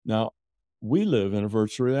Now, we live in a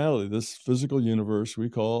virtual reality. This physical universe we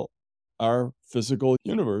call our physical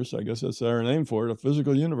universe. I guess that's our name for it, a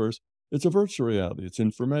physical universe. It's a virtual reality. It's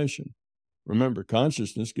information. Remember,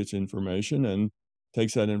 consciousness gets information and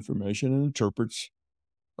takes that information and interprets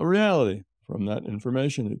a reality from that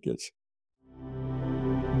information it gets.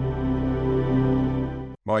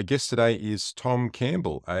 My guest today is Tom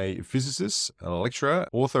Campbell, a physicist, a lecturer,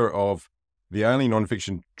 author of the only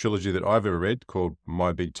nonfiction trilogy that I've ever read called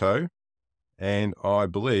My Big Toe, and I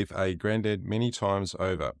believe a granddad many times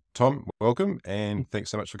over. Tom, welcome, and thanks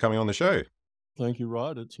so much for coming on the show. Thank you,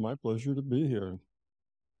 Rod. It's my pleasure to be here.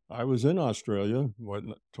 I was in Australia,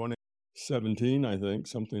 2017, I think,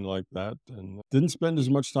 something like that, and didn't spend as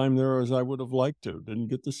much time there as I would have liked to. Didn't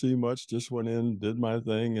get to see much, just went in, did my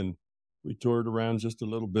thing, and we toured around just a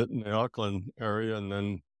little bit in the Auckland area, and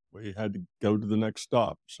then we had to go to the next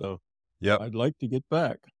stop. So Yep. I'd like to get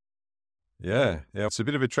back. Yeah. It's a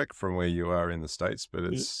bit of a trek from where you are in the States, but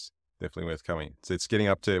It, it's definitely worth coming. It's getting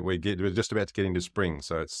up to, we're just about to get into spring,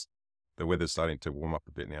 so the weather's starting to warm up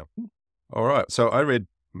a bit now. All right. So I read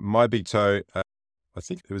My Big Toe. I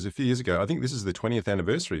think it was a few years ago. I think this is the 20th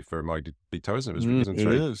anniversary for My Big Toe, isn't it? It was written in it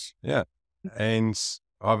 2003. is. Yeah. And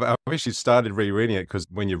I've actually started rereading it because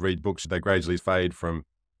when you read books, they gradually fade from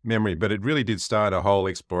memory. But it really did start a whole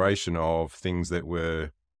exploration of things that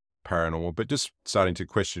were paranormal, but just starting to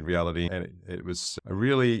question reality. And it was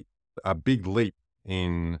a big leap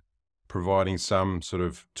in providing some sort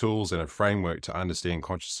of tools and a framework to understand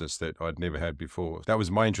consciousness that I'd never had before. That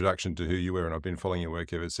was my introduction to who you were, and I've been following your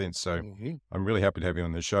work ever since. So I'm really happy to have you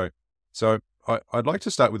on the show. So I'd like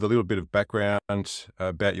to start with a little bit of background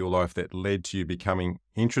about your life that led to you becoming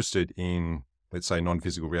interested in, let's say,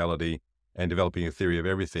 non-physical reality and developing a theory of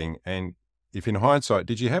everything. And if in hindsight,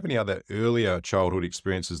 did you have any other earlier childhood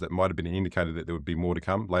experiences that might have been an indicator that there would be more to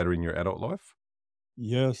come later in your adult life?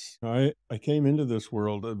 Yes, I came into this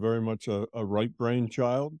world very much a right brain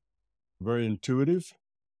child, very intuitive.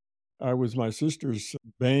 I was my sister's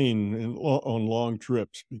bane on long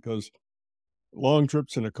trips because long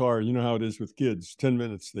trips in a car, you know how it is with kids. 10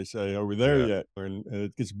 minutes, they say, "Are we there Yeah. yet?" And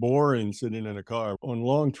it gets boring sitting in a car. On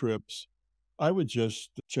long trips, I would just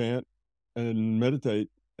chant and meditate.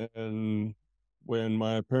 And when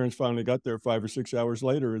my parents finally got there 5 or 6 hours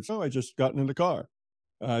later, it's, oh, I just gotten in the car.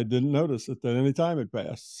 I didn't notice that any time had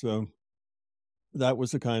passed. So that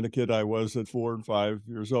was the kind of kid I was at 4 and 5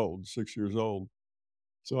 years old, 6 years old.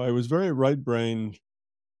 So I was very right brained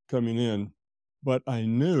coming in, but I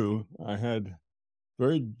knew I had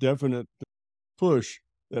very definite push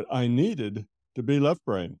that I needed to be left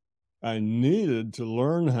brain. I needed to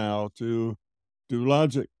learn how to do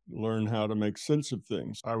logic, learn how to make sense of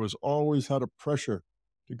things. I was always had a pressure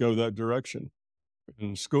to go that direction.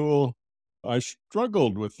 In school, I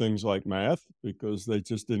struggled with things like math because they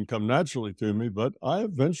just didn't come naturally to me, but I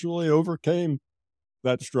eventually overcame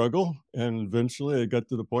that struggle. And eventually I got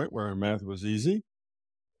to the point where math was easy.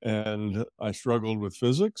 And I struggled with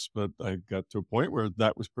physics, but I got to a point where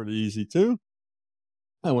that was pretty easy too.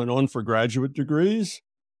 I went on for graduate degrees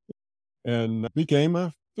and became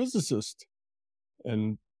a physicist.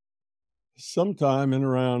 And sometime in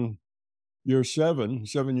around year 7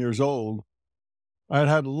 years old, I had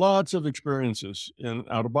had lots of experiences in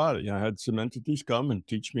out of body. I had some entities come and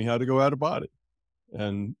teach me how to go out of body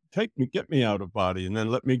and get me out of body and then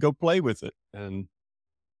let me go play with it. And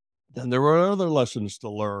then there were other lessons to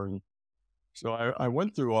learn. So I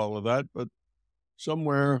went through all of that, but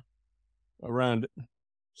somewhere around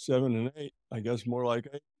 7 and 8, I guess more like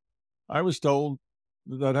 8, I was told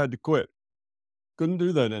that I had to quit. Couldn't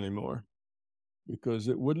do that anymore because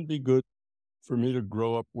it wouldn't be good for me to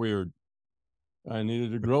grow up weird. I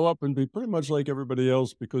needed to grow up and be pretty much like everybody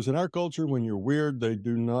else because in our culture, when you're weird, they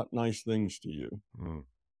do not nice things to you. Mm.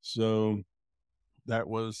 So that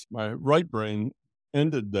was my right brain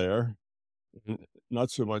ended there,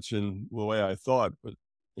 not so much in the way I thought, but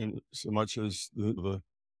in so much as the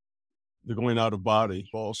going out of body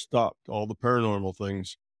all stopped. All the paranormal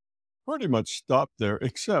things pretty much stopped there,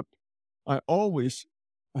 except I always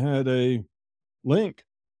had a link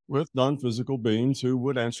with non-physical beings who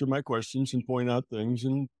would answer my questions and point out things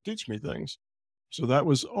and teach me things. So that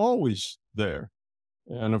was always there.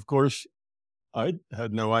 And of course, I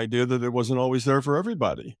had no idea that it wasn't always there for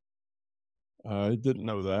everybody. I didn't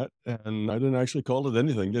know that. And I didn't actually call it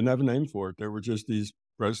anything, didn't have a name for it. There were just these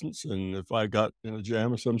presents. And if I got in a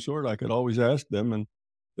jam of some sort, I could always ask them and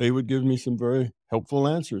they would give me some very helpful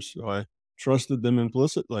answers. So I trusted them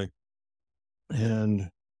implicitly. And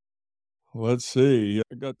let's see,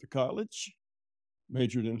 I got to college,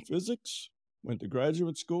 majored in physics, went to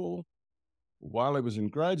graduate school. While I was in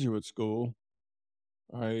graduate school,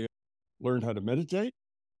 I learned how to meditate,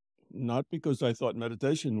 not because I thought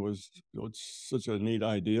meditation was such a neat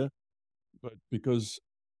idea, but because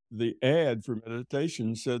the ad for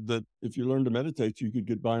meditation said that if you learn to meditate, you could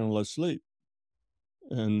get by on less sleep.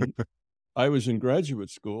 And I was in graduate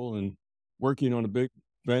school and working on a big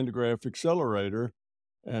Van de Graaff accelerator.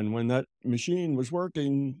 And when that machine was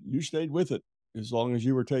working, you stayed with it as long as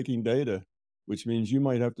you were taking data, which means you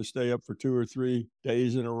might have to stay up for 2 or 3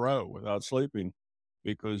 days in a row without sleeping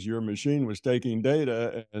because your machine was taking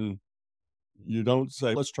data. And you don't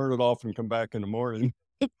say, let's turn it off and come back in the morning.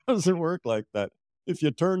 It doesn't work like that. If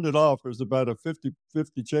you turned it off, there's about a 50-50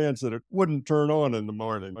 chance that it wouldn't turn on in the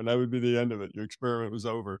morning, and that would be the end of it. Your experiment was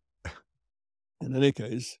over. In any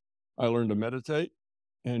case, I learned to meditate,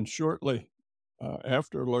 and shortly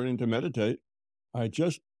after learning to meditate, I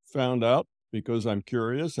just found out, because I'm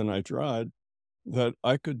curious and I tried, that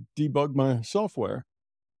I could debug my software,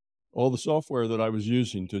 all the software that I was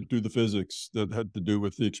using to do the physics that had to do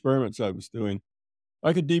with the experiments I was doing.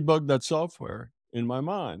 I could debug that software in my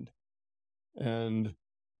mind. And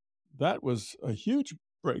that was a huge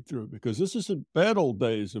breakthrough because this is the bad old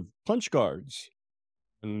days of punch cards.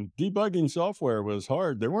 And debugging software was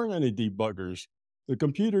hard. There weren't any debuggers. The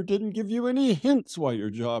computer didn't give you any hints why your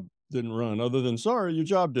job didn't run, other than, sorry, your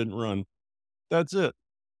job didn't run. That's it.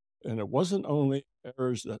 And it wasn't only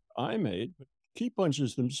errors that I made, but key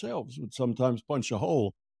punches themselves would sometimes punch a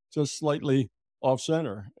hole just slightly off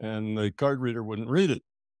center, and the card reader wouldn't read it.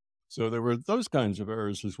 So there were those kinds of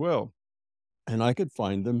errors as well. And I could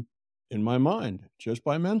find them in my mind just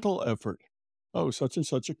by mental effort. Oh, such and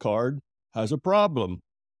such a card has a problem.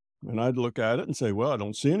 And I'd look at it and say, well, I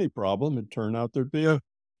don't see any problem. It'd turn out there'd be a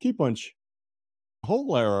key punch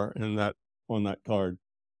hole error in that on that card.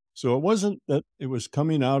 So it wasn't that it was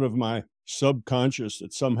coming out of my subconscious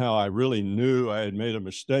that somehow I really knew I had made a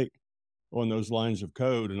mistake on those lines of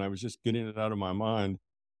code and I was just getting it out of my mind.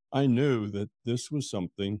 I knew that this was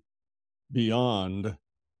something beyond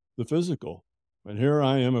the physical. And here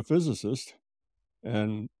I am, a physicist,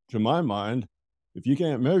 and to my mind, if you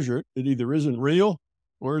can't measure it, it either isn't real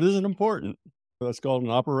or it isn't important. That's called an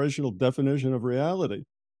operational definition of reality.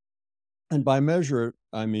 And by measure it,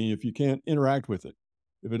 I mean if you can't interact with it,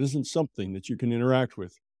 if it isn't something that you can interact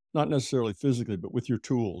with, not necessarily physically, but with your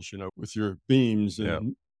tools, with your beams Yeah.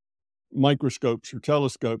 and microscopes or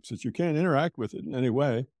telescopes, that you can't interact with it in any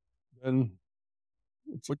way, then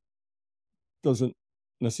it's like doesn't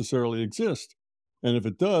necessarily exist. And if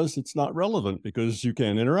it does, it's not relevant because you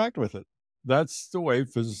can't interact with it. That's the way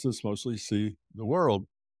physicists mostly see the world.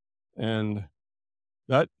 And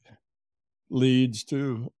that leads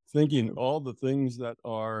to thinking all the things that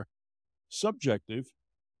are subjective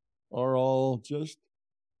are all just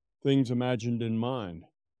things imagined in mind.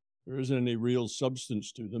 There isn't any real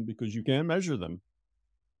substance to them because you can't measure them.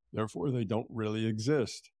 Therefore, they don't really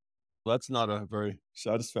exist. That's not a very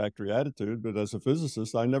satisfactory attitude, but as a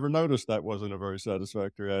physicist, I never noticed that wasn't a very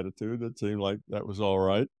satisfactory attitude. It seemed like that was all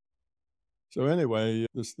right. So anyway,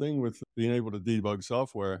 this thing with being able to debug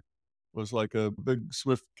software was like a big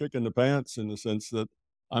swift kick in the pants in the sense that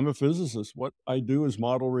I'm a physicist. What I do is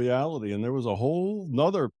model reality. And there was a whole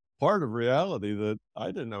nother part of reality that I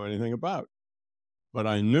didn't know anything about, but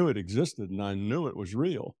I knew it existed and I knew it was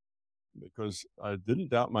real because I didn't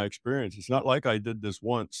doubt my experience. It's not like I did this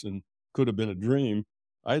once and could have been a dream.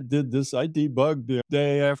 I did this, I debugged it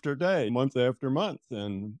day after day, month after month,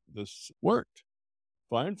 and this worked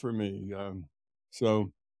fine for me.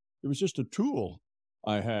 So it was just a tool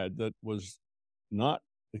I had that was not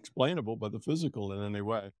explainable by the physical in any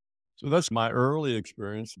way. So that's my early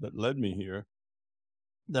experience that led me here.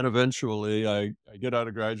 Then eventually I get out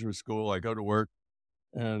of graduate school, I go to work,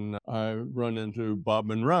 and I run into Bob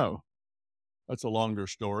Monroe. That's a longer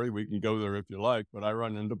story. We can go there if you like, but I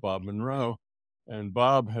run into Bob Monroe, and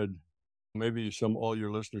Bob had maybe all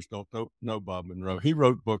your listeners don't know Bob Monroe. He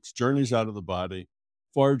wrote books, Journeys Out of the Body,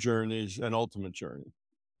 Far Journeys, and Ultimate Journey.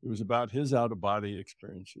 It was about his out of body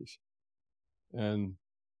experiences. And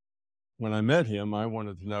when I met him, I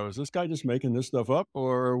wanted to know, is this guy just making this stuff up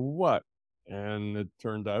or what? And it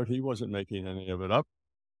turned out he wasn't making any of it up.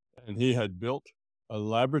 And he had built a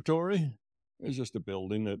laboratory. It was just a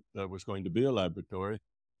building that was going to be a laboratory.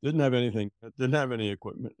 Didn't have anything, didn't have any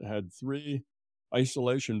equipment. It had 3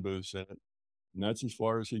 isolation booths in it. And that's as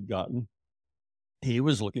far as he'd gotten. He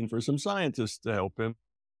was looking for some scientists to help him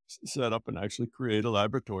set up and actually create a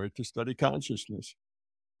laboratory to study consciousness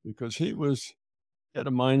because he had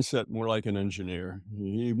a mindset more like an engineer.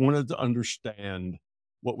 He wanted to understand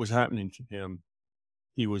what was happening to him.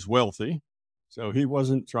 He was wealthy, so he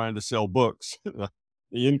wasn't trying to sell books.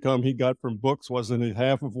 The income he got from books wasn't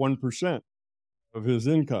half of 1%. of his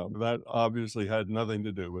income. That obviously had nothing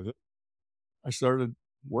to do with it. I started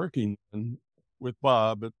working with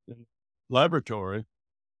Bob at the laboratory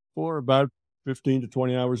for about 15 to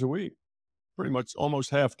 20 hours a week, pretty much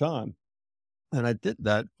almost half time. And I did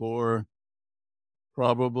that for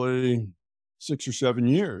probably 6 or 7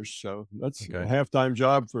 years. So that's a Okay. half-time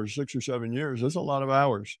job for 6 or 7 years. That's a lot of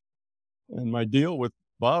hours. And my deal with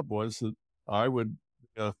Bob was that I would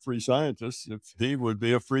be a free scientist if he would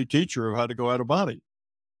be a free teacher of how to go out of body,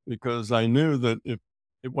 because I knew that if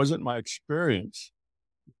it wasn't my experience,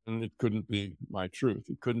 and it couldn't be my truth.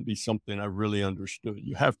 It couldn't be something I really understood.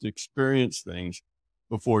 You have to experience things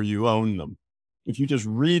before you own them. If you just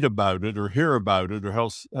read about it or hear about it or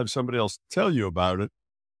else have somebody else tell you about it,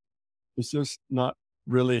 it's just not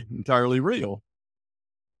really entirely real.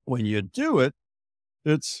 When you do it,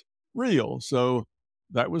 it's real. So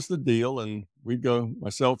that was the deal. And we'd go,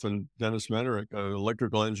 myself and Dennis Menerick, an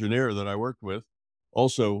electrical engineer that I worked with,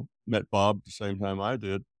 also met Bob at the same time I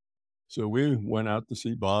did. So we went out to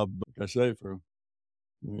see Bob, like I say, for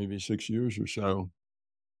maybe 6 years or so,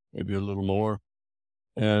 maybe a little more.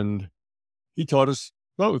 And he taught us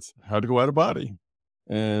both how to go out of body.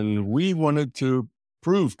 And we wanted to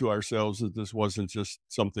prove to ourselves that this wasn't just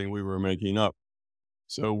something we were making up.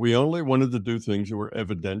 So we only wanted to do things that were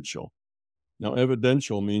evidential. Now,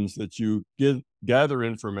 evidential means that you gather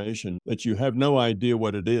information that you have no idea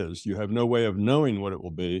what it is. You have no way of knowing what it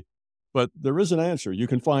will be, but there is an answer. You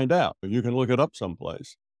can find out. You can look it up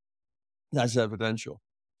someplace. That's evidential.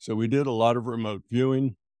 So we did a lot of remote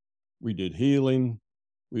viewing. We did healing.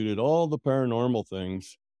 We did all the paranormal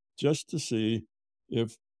things just to see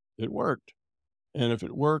if it worked. And if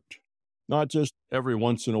it worked, not just every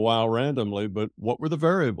once in a while randomly, but what were the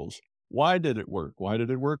variables? Why did it work? Why did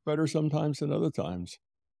it work better sometimes than other times?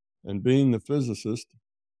 And being the physicist,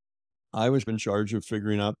 I was in charge of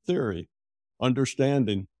figuring out theory,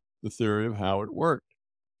 understanding the theory of how it worked.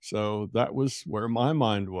 So that was where my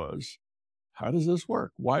mind was. How does this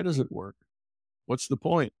work? Why does it work? What's the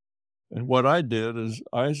point? And what I did is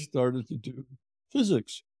I started to do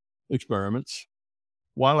physics experiments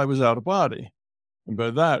while I was out of body. And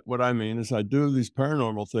by that, what I mean is I do these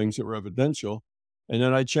paranormal things that were evidential, and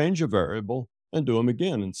then I change a variable and do them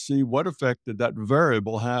again and see what effect did that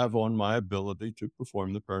variable have on my ability to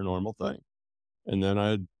perform the paranormal thing. And then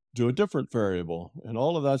I do a different variable. And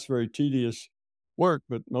all of that's very tedious work,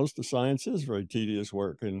 but most of science is very tedious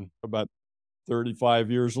work. And about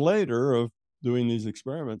 35 years later of doing these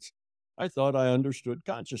experiments, I thought I understood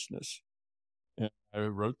consciousness. And I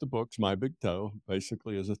wrote the books, My Big Toe,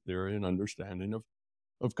 basically as a theory and understanding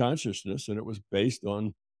of consciousness. And it was based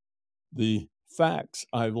on the facts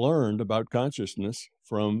I've learned about consciousness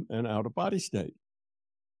from an out of body state,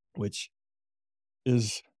 which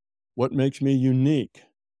is what makes me unique.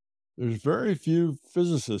 There's very few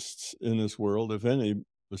physicists in this world, if any,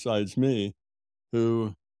 besides me,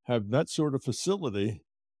 who have that sort of facility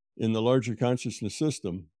in the larger consciousness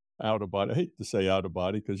system, out of body. I hate to say out of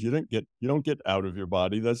body because you don't get out of your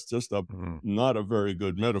body. That's just a Mhm. not a very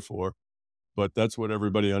good metaphor, but that's what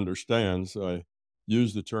everybody understands. So I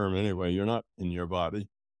use the term anyway. You're not in your body.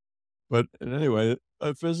 But anyway,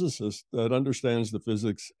 a physicist that understands the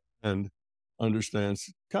physics and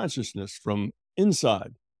understands consciousness from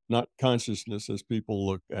inside, not consciousness as people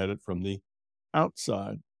look at it from the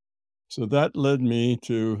outside. So that led me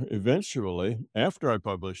to eventually, after I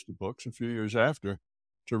published the books, a few years after,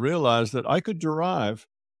 to realize that I could derive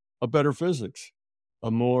a better physics,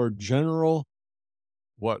 a more general,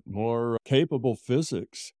 more capable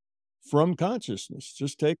physics from consciousness.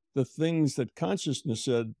 Just take the things that consciousness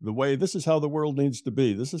said, the way this is how the world needs to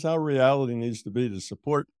be, this is how reality needs to be to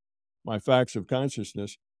support my facts of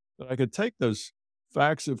consciousness, that I could take those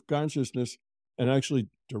facts of consciousness and actually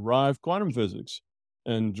derive quantum physics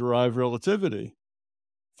and derive relativity,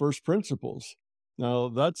 first principles. Now,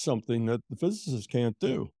 that's something that the physicists can't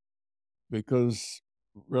do because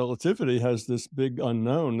relativity has this big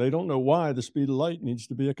unknown. They don't know why the speed of light needs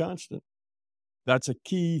to be a constant. That's a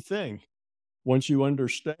key thing. Once you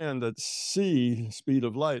understand that c, speed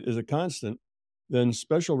of light, is a constant, then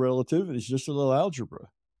special relativity is just a little algebra.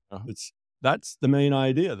 It's That's the main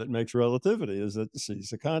idea that makes relativity, is that the c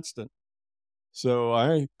is a constant. So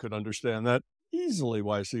I could understand that easily,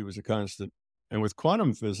 why c was a constant. And with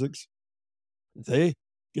quantum physics, they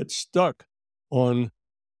get stuck on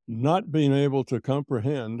not being able to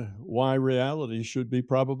comprehend why reality should be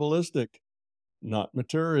probabilistic, not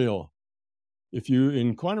material. If you,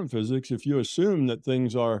 in quantum physics, if you assume that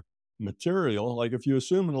things are material, like if you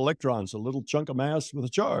assume an electron's a little chunk of mass with a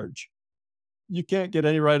charge, you can't get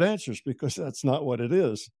any right answers because that's not what it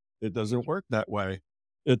is. It doesn't work that way.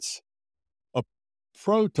 It's a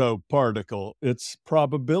protoparticle. It's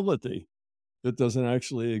probability. It doesn't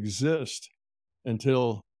actually exist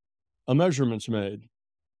until a measurement's made.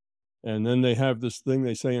 And then they have this thing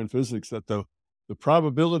they say in physics that the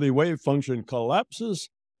probability wave function collapses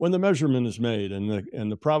when the measurement is made,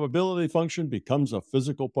 and the probability function becomes a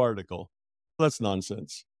physical particle. That's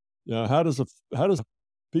nonsense. You know, how does a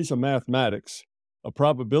piece of mathematics, a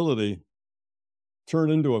probability, turn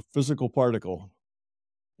into a physical particle?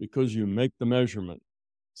 Because you make the measurement.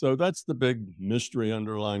 So that's the big mystery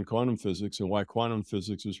underlying quantum physics, and why quantum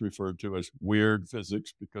physics is referred to as weird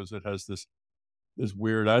physics, because it has this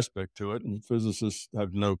weird aspect to it, and physicists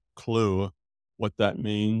have no clue what that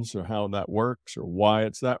means or how that works or why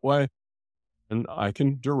it's that way. And I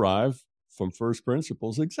can derive from first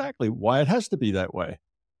principles exactly why it has to be that way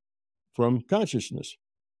from consciousness.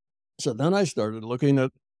 So then I started looking at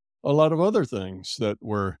a lot of other things that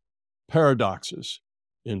were paradoxes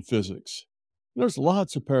in physics. There's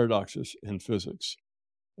lots of paradoxes in physics,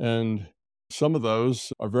 and some of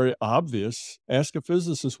those are very obvious. Ask a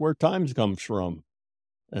physicist where time comes from,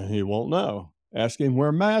 and he won't know. Ask him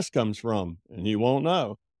where mass comes from, and he won't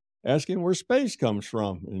know. Ask him where space comes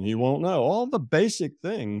from, and he won't know. All the basic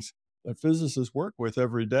things that physicists work with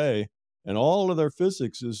every day, and all of their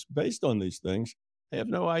physics is based on these things. They have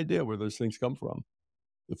no idea where those things come from.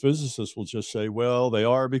 The physicists will just say, well, they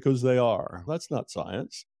are because they are. That's not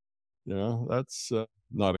science. You know, that's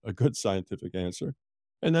not a good scientific answer.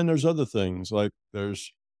 And then there's other things like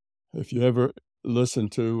if you ever listen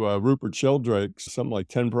to Rupert Sheldrake's something like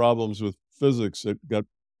 10 Problems with Physics, it got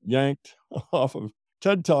yanked off of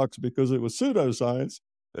TED Talks because it was pseudoscience.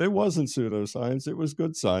 It wasn't pseudoscience, it was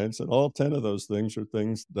good science. And all 10 of those things are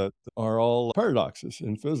things that are all paradoxes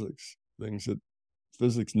in physics, things that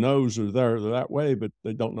physics knows are there, they're that way, but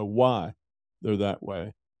they don't know why they're that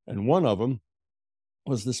way. And one of them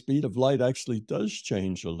was the speed of light actually does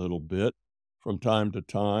change a little bit from time to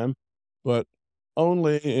time, but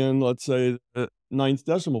only in, let's say, the ninth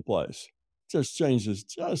decimal place. Just changes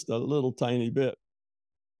just a little tiny bit.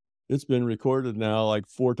 It's been recorded now like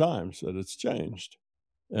 4 times that it's changed.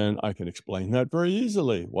 And I can explain that very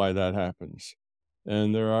easily why that happens.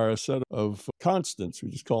 And there are a set of constants, we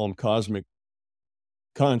just call them cosmic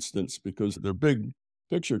constants because they're big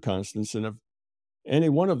picture constants. And if any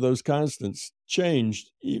one of those constants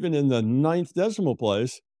changed, even in the ninth decimal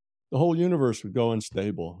place, the whole universe would go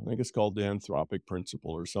unstable. I think it's called the anthropic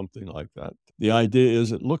principle or something like that. The idea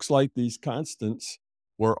is it looks like these constants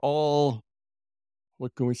were all,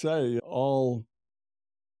 what can we say, all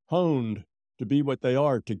honed to be what they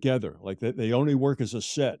are together, like they only work as a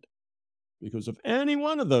set. Because if any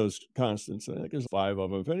one of those constants, I think there's 5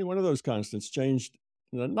 of them, if any one of those constants changed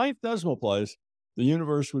in the ninth decimal place, the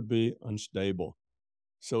universe would be unstable.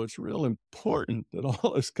 So it's real important that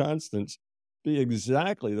all those constants be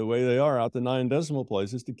exactly the way they are out to 9 decimal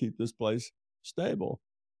places to keep this place stable.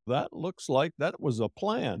 That looks like that was a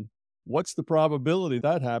plan. What's the probability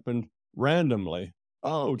that happened randomly?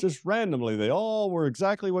 Oh, just randomly. They all were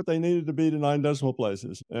exactly what they needed to be to 9 decimal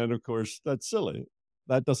places. And of course, that's silly.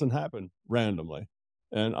 That doesn't happen randomly.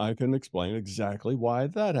 And I can explain exactly why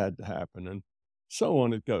that had to happen. And so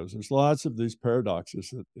on it goes. There's lots of these paradoxes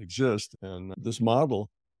that exist. And this model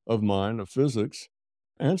of mine of physics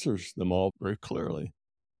answers them all very clearly.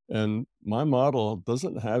 And my model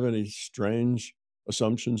doesn't have any strange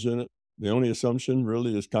assumptions in it. The only assumption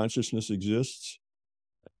really is consciousness exists.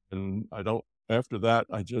 And after that,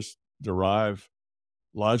 I just derive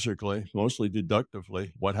logically, mostly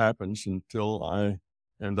deductively, what happens until I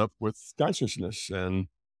end up with consciousness and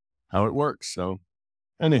how it works. So,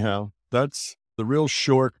 anyhow, that's the real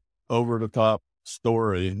short, over the top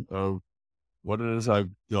story of what it is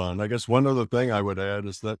I've done. I guess one other thing I would add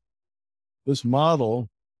is that this model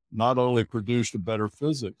not only produced a better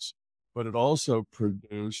physics, but it also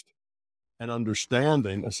produced an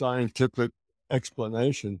understanding, a scientific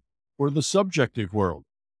explanation for the subjective world.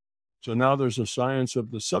 So now there's a science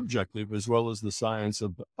of the subjective as well as the science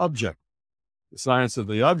of the objective. The science of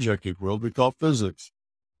the objective world we call physics.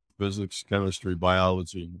 Physics, chemistry,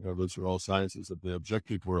 biology, those are all sciences of the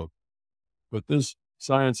objective world. But this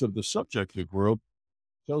science of the subjective world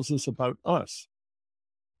tells us about us.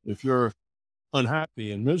 If you're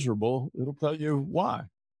unhappy and miserable, it'll tell you why.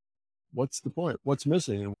 What's the point? What's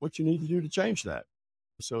missing and what you need to do to change that.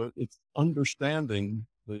 So it's understanding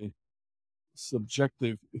the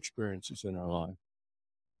subjective experiences in our life.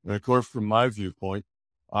 And of course, from my viewpoint,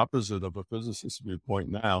 opposite of a physicist's viewpoint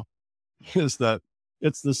now, is that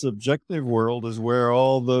it's the subjective world is where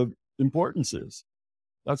all the importance is.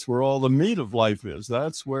 That's where all the meat of life is.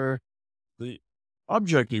 That's where the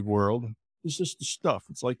objective world It's just the stuff.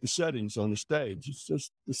 It's like the settings on the stage. It's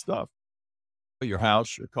just the stuff. Your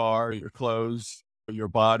house, your car, your clothes, your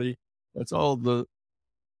body. That's all the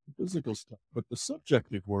physical stuff. But the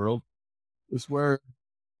subjective world is where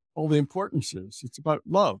all the importance is. It's about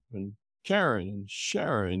love and caring and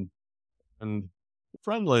sharing and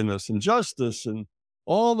friendliness and justice and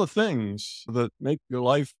all the things that make your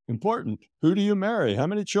life important. Who do you marry? How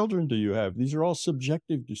many children do you have? These are all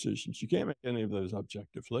subjective decisions. You can't make any of those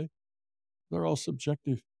objectively. They're all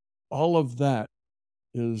subjective. All of that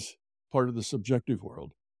is part of the subjective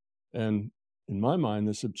world. And in my mind,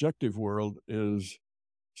 the subjective world is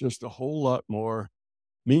just a whole lot more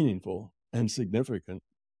meaningful and significant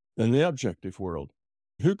than the objective world.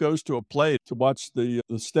 Who goes to a play to watch the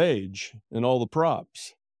stage and all the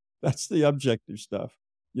props? That's the objective stuff.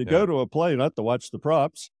 You Yeah. go to a play not to watch the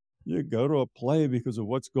props. You go to a play because of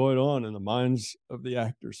what's going on in the minds of the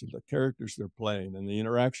actors and the characters they're playing and the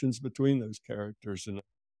interactions between those characters and the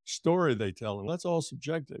story they tell. And that's all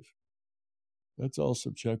subjective. That's all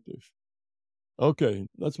subjective. Okay,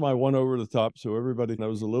 that's my one over the top, so everybody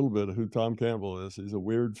knows a little bit of who Tom Campbell is. He's a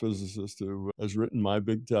weird physicist who has written My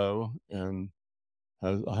Big Toe, and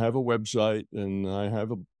I have a website, and I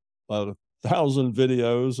have about 1,000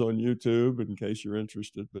 videos on YouTube in case you're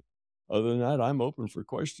interested. But other than that, I'm open for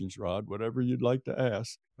questions, Rod, whatever you'd like to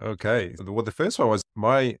ask. Okay. Well, the first one was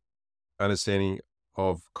my understanding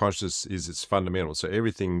of consciousness is its fundamental. So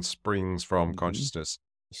everything springs from Mhm. consciousness.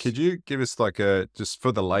 Could you give us like a, just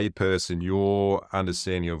for the layperson, your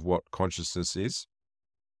understanding of what consciousness is?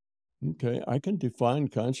 Okay, I can define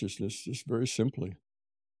consciousness just very simply.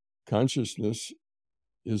 Consciousness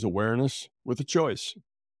is awareness with a choice.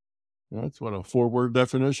 That's what a four-word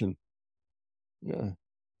definition. Yeah.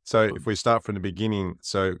 So if we start from the beginning,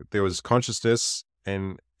 so there was consciousness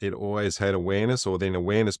and it always had awareness, or then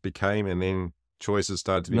awareness became, and then choices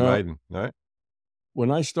started to be No, made. No?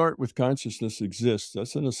 when I start with consciousness exists,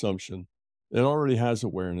 that's an assumption. It already has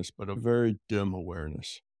awareness, but a very dim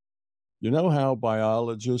awareness. You know how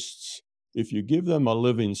biologists, if you give them a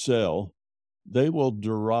living cell, they will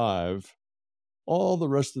derive all the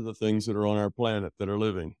rest of the things that are on our planet that are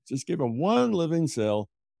living. Just give them one living cell,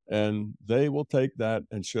 and they will take that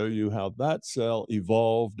and show you how that cell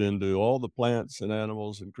evolved into all the plants and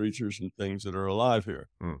animals and creatures and things that are alive here.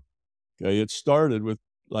 Mm. Okay, it started with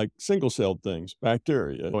like single-celled things,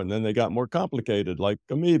 bacteria, and then they got more complicated, like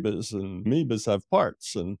amoebas, and amoebas have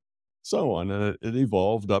parts and so on. And it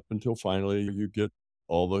evolved up until finally you get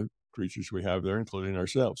all the creatures we have there, including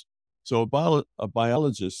ourselves. So a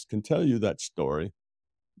biologist can tell you that story,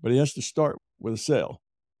 but he has to start with a cell.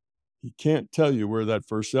 He can't tell you where that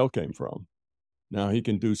first cell came from. Now he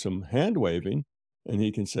can do some hand waving, and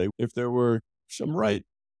he can say if there were some right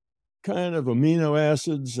kind of amino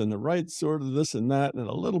acids and the right sort of this and that, and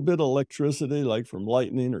a little bit of electricity, like from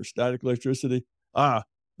lightning or static electricity,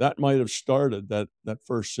 that might have started that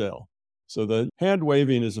first cell. So the hand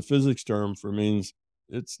waving is a physics term for means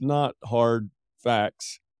it's not hard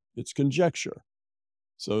facts, it's conjecture.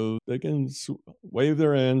 So they can wave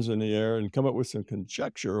their hands in the air and come up with some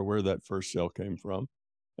conjecture of where that first cell came from.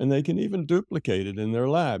 And they can even duplicate it in their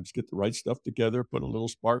labs, get the right stuff together, put a little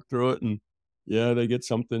spark through it, and yeah, they get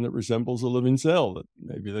something that resembles a living cell that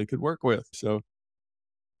maybe they could work with. So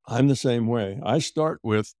I'm the same way. I start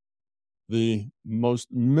with the most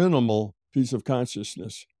minimal piece of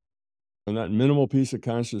consciousness. And that minimal piece of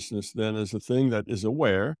consciousness then is a thing that is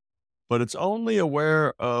aware, but it's only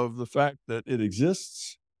aware of the fact that it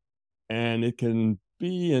exists and it can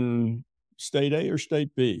be in state A or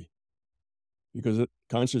state B because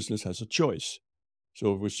consciousness has a choice.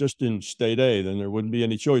 So if it was just in state A, then there wouldn't be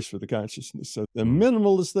any choice for the consciousness. So the Mm.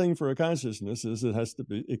 minimalist thing for a consciousness is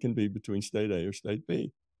it can be between state A or state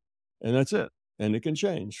B. And that's it. And it can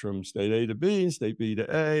change from state A to B, state B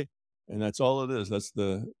to A. And that's all it is.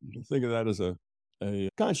 You can think of that as a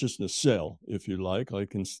consciousness cell, if you like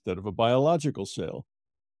instead of a biological cell.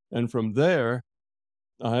 And from there,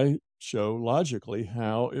 I show logically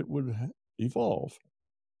how it would evolve,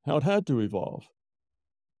 how it had to evolve.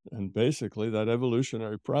 And basically, that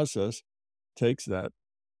evolutionary process takes that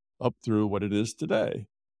up through what it is today,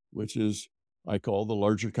 which is I call the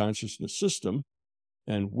larger consciousness system.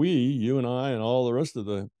 And we, you and I, and all the rest of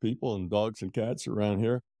the people and dogs and cats around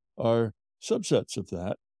here are subsets of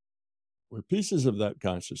that. We're pieces of that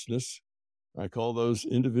consciousness. I call those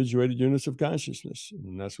individuated units of consciousness,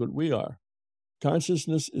 and that's what we are.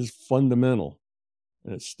 Consciousness is fundamental,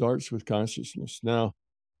 and it starts with consciousness. Now,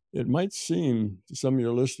 it might seem to some of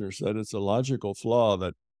your listeners that it's a logical flaw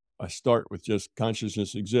that I start with just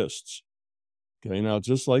consciousness exists. Okay, now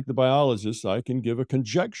just like the biologist, I can give a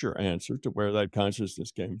conjecture answer to where that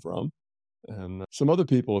consciousness came from. And some other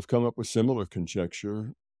people have come up with similar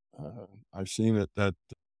conjecture. I've seen it at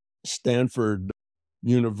Stanford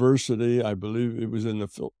University. I believe it was in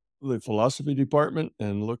the philosophy department,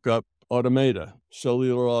 and look up automata,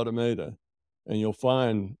 cellular automata, and you'll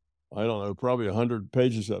find, I don't know, probably 100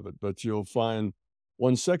 pages of it, but you'll find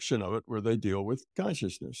one section of it where they deal with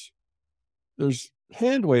consciousness. There's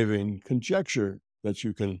hand waving conjecture that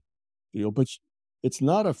you can deal, but it's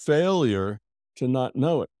not a failure to not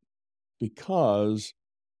know it, because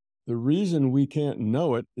the reason we can't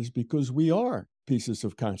know it is because we are pieces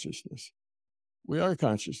of consciousness. We are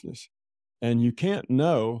consciousness. And you can't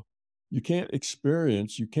know, you can't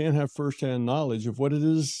experience, you can't have firsthand knowledge of what it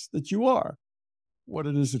is that you are, what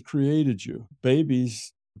it is that created you.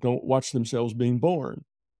 Babies don't watch themselves being born.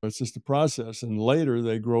 It's just a process. And later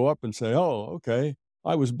they grow up and say, oh, okay,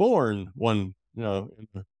 I was born in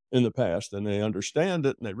the past, and they understand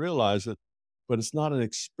it and they realize it, but it's not an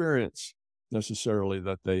experience necessarily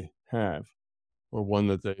that they have or one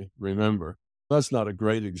that they remember. That's not a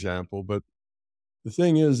great example, but the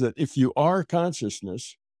thing is that if you are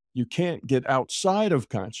consciousness, you can't get outside of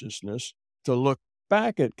consciousness to look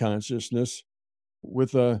back at consciousness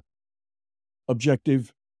with a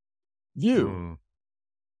objective view.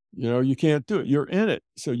 Mm. You can't do it. You're in it.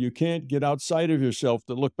 So you can't get outside of yourself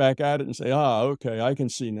to look back at it and say, okay, I can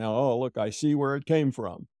see now. Oh, look, I see where it came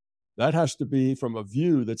from. That has to be from a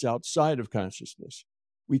view that's outside of consciousness.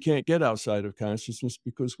 We can't get outside of consciousness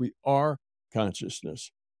because we are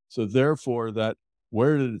consciousness. So therefore, that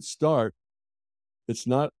where did it start? It's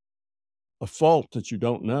not a fault that you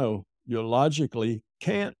don't know. You logically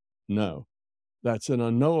can't know. That's an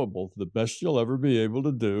unknowable. The best you'll ever be able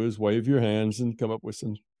to do is wave your hands and come up with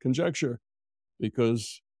some conjecture,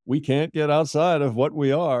 because we can't get outside of what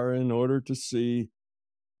we are in order to see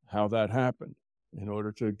how that happened, in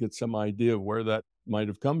order to get some idea of where that might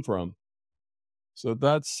have come from. So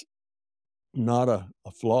that's not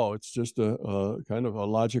a flaw. It's just a kind of a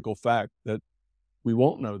logical fact that we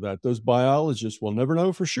won't know that. Those biologists will never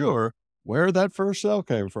know for sure where that first cell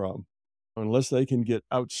came from unless they can get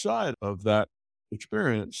outside of that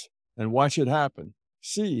experience and watch it happen,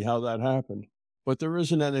 see how that happened. But there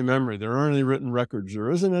isn't any memory. There aren't any written records. There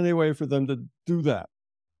isn't any way for them to do that.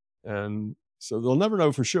 And so they'll never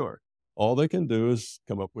know for sure. All they can do is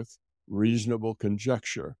come up with reasonable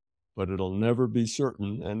conjecture, but it'll never be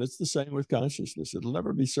certain. And it's the same with consciousness. It'll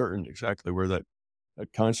never be certain exactly where that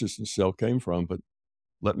consciousness cell came from, but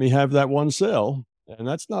let me have that one cell. And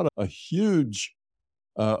that's not a huge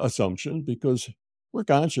assumption, because we're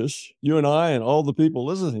conscious. You and I and all the people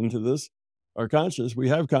listening to this are conscious. We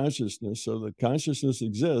have consciousness. So that consciousness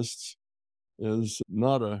exists is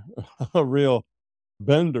not a real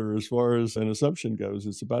bender as far as an assumption goes.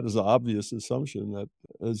 It's about as obvious assumption that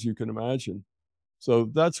as you can imagine. So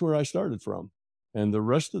that's where I started from. And the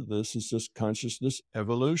rest of this is just consciousness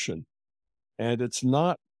evolution. And it's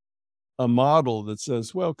not a model that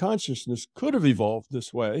says, well, consciousness could have evolved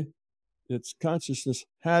this way. It's consciousness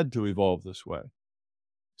had to evolve this way.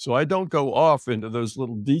 So I don't go off into those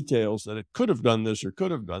little details that it could have done this or could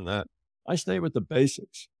have done that. I stay with the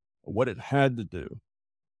basics of what it had to do.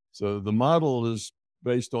 So the model is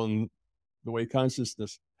based on the way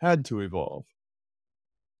consciousness had to evolve.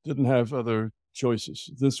 Didn't have other choices.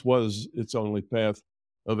 This was its only path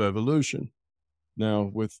of evolution. Now,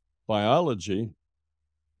 with biology,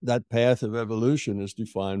 that path of evolution is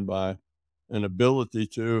defined by an ability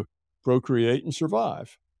to procreate and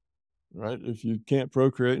survive, right? If you can't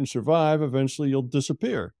procreate and survive, eventually you'll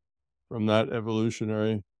disappear from that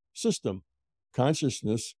evolutionary system.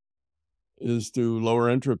 Consciousness is to lower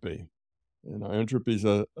entropy. Entropy is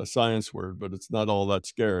a science word, but it's not all that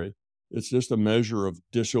scary. It's just a measure of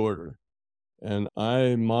disorder. And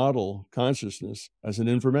I model consciousness as an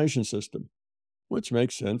information system, which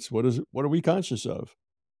makes sense. What are we conscious of?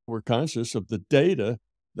 We're conscious of the data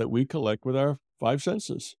that we collect with our five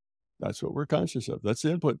senses. That's what we're conscious of. That's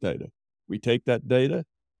the input data. We take that data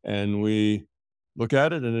and we look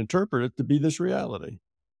at it and interpret it to be this reality.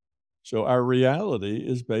 So our reality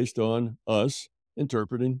is based on us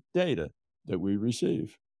interpreting data that we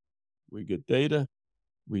receive. We get data,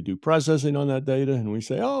 we do processing on that data, and we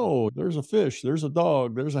say, oh, there's a fish, there's a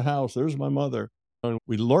dog, there's a house, there's my mother. And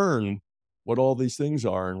we learn what all these things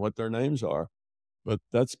are and what their names are. But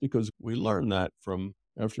that's because we learn that from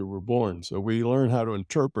after we're born. So we learn how to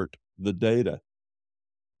interpret the data.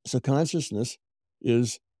 So consciousness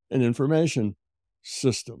is an information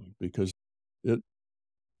system because it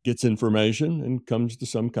gets information and comes to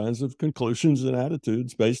some kinds of conclusions and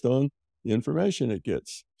attitudes based on the information it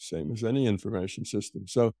gets, same as any information system.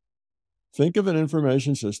 So think of an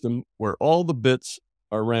information system where all the bits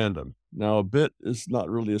are random. Now, a bit is not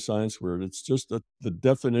really a science word. It's just the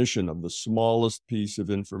definition of the smallest piece of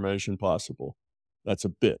information possible. That's a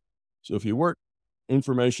bit. So if you work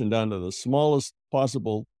information down to the smallest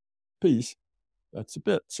possible piece, that's a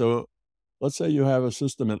bit. So let's say you have a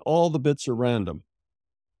system and all the bits are random.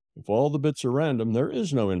 If all the bits are random, there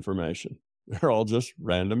is no information. They're all just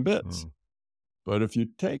random bits. Mm. But if you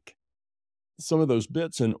take some of those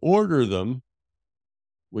bits and order them,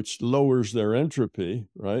 which lowers their entropy,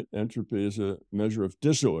 right? Entropy is a measure of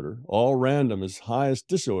disorder. All random is highest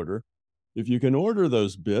disorder. If you can order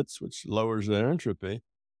those bits, which lowers their entropy,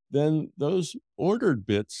 then those ordered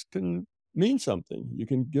bits can mean something. You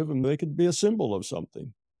can give them, they could be a symbol of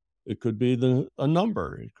something. It could be a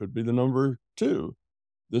number. It could be the number 2,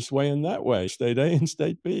 this way and that way, state A and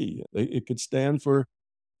state B. It could stand for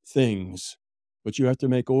things, but you have to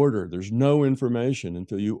make order. There's no information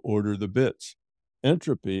until you order the bits.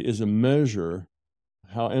 Entropy is a measure,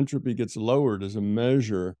 how entropy gets lowered is a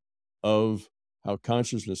measure of how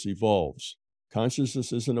consciousness evolves.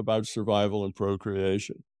 Consciousness isn't about survival and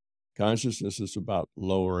procreation. Consciousness is about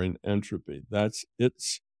lowering entropy. That's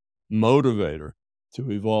its motivator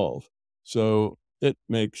to evolve. So it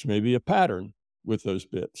makes maybe a pattern with those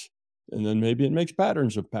bits. And then maybe it makes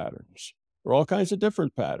patterns of patterns, or all kinds of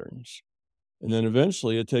different patterns. And then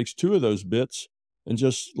eventually it takes 2 of those bits and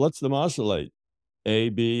just lets them oscillate. A,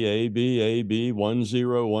 B, A, B, A, B, 1,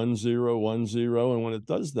 0, 1, 0, 1, 0. And when it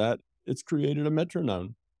does that, it's created a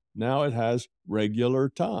metronome. Now it has regular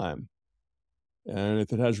time. And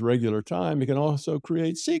if it has regular time, it can also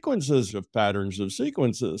create sequences of patterns of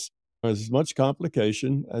sequences, as much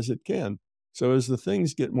complication as it can. So as the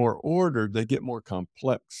things get more ordered, they get more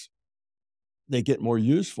complex. They get more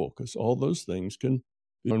useful because all those things can.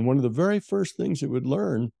 And one of the very first things it would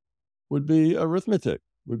learn would be arithmetic,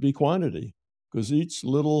 would be quantity, because each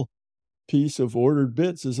little piece of ordered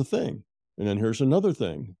bits is a thing. And then here's another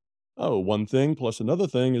thing. Oh, one thing plus another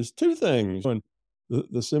thing is 2 things. And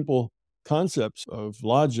the simple concepts of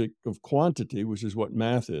logic of quantity, which is what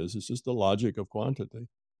math is, it's just the logic of quantity.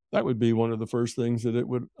 That would be one of the first things that it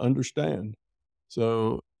would understand.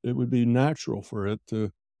 So it would be natural for it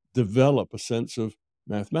to develop a sense of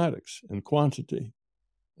mathematics and quantity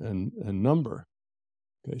and number.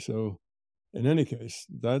 Okay, so in any case,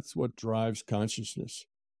 that's what drives consciousness.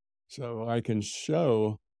 So I can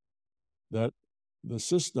show that the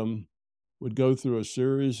system would go through a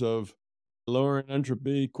series of lowering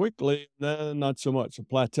entropy quickly, then not so much, a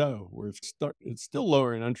plateau where it's still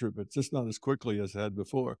lowering entropy, it's just not as quickly as it had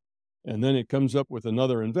before. And then it comes up with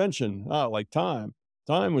another invention, like time.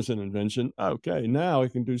 Time was an invention. Okay, now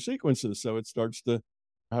it can do sequences. So it starts to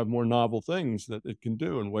have more novel things that it can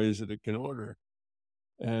do in ways that it can order.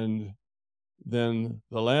 And then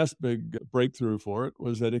the last big breakthrough for it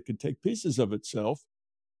was that it could take pieces of itself,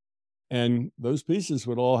 and those pieces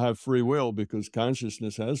would all have free will because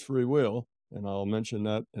consciousness has free will. And I'll mention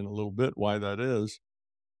that in a little bit why that is.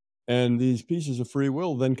 And these pieces of free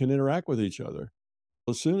will then can interact with each other.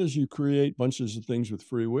 As soon as you create bunches of things with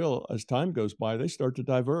free will, as time goes by, they start to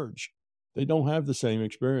diverge. They don't have the same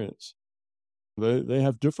experience. They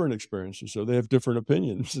have different experiences, so they have different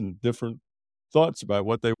opinions and different thoughts about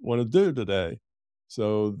what they want to do today.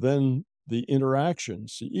 So then the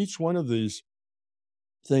interactions, see, each one of these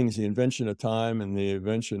things, the invention of time and the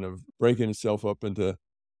invention of breaking itself up into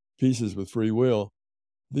pieces with free will,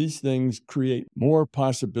 these things create more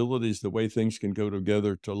possibilities the way things can go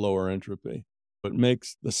together to lower entropy. It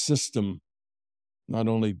makes the system not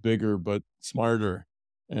only bigger, but smarter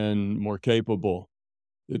and more capable.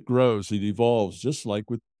 It grows, it evolves, just like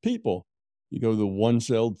with people. You go the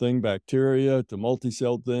one-celled thing, bacteria, to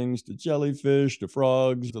multi-celled things, to jellyfish, to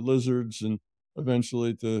frogs, to lizards, and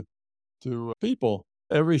eventually to people.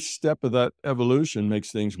 Every step of that evolution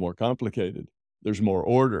makes things more complicated. There's more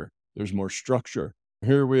order, there's more structure.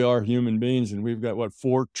 Here we are, human beings, and we've got, what,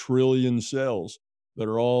 4 trillion cells that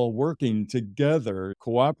are all working together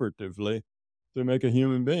cooperatively to make a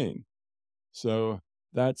human being. So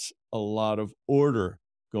that's a lot of order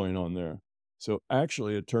going on there. So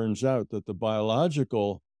actually, it turns out that the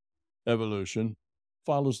biological evolution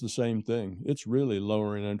follows the same thing. It's really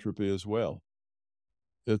lowering entropy as well.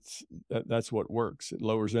 That's what works. It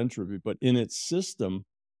lowers entropy, but in its system,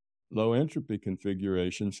 low entropy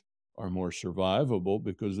configurations are more survivable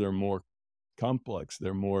because they're more complex,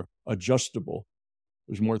 they're more adjustable.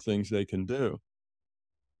 There's more things they can do,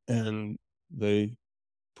 and they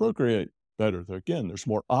procreate better. Again, there's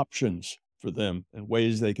more options for them and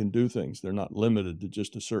ways they can do things. They're not limited to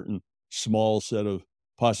just a certain small set of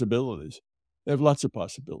possibilities. They have lots of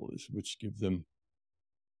possibilities, which give them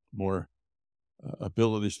more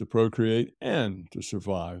abilities to procreate and to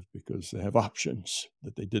survive because they have options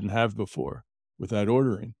that they didn't have before with that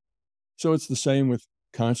ordering. So it's the same with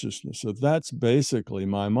consciousness. So that's basically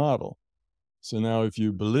my model. So now, if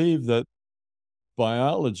you believe that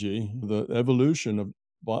biology, the evolution of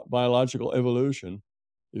biological evolution,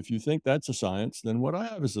 if you think that's a science, then what I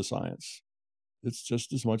have is a science. It's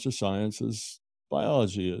just as much a science as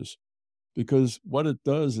biology is, because what it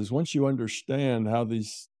does is once you understand how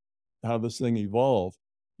this thing evolved,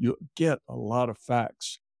 you get a lot of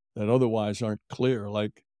facts that otherwise aren't clear.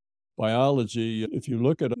 Like biology, if you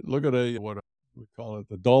look at a what we call it,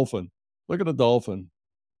 the dolphin. Look at a dolphin,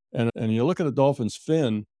 and you look at a dolphin's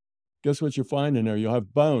fin. Guess what you find in there? You'll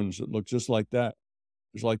have bones that look just like that.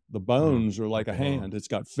 It's like the Mm. bones are like a hand. It's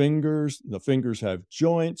got fingers. The fingers have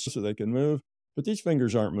joints so they can move, but these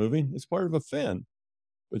fingers aren't moving. It's part of a fin.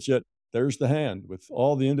 But yet there's the hand with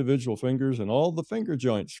all the individual fingers and all the finger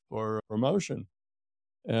joints for motion.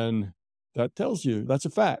 And that tells you that's a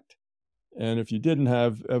fact. And if you didn't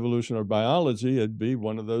have evolution or biology, it'd be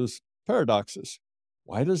one of those paradoxes.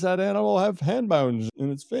 Why does that animal have hand bones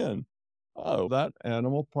in its fin? Oh, that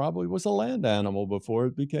animal probably was a land animal before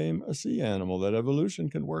it became a sea animal. That evolution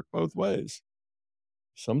can work both ways.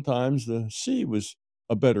 Sometimes the sea was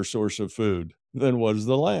a better source of food than was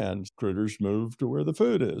the land. Critters move to where the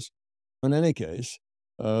food is. In any case,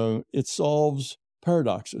 it solves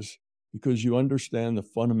paradoxes because you understand the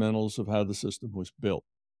fundamentals of how the system was built.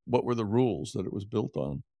 What were the rules that it was built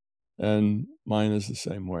on? And mine is the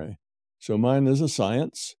same way. So mine is a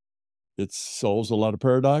science. It solves a lot of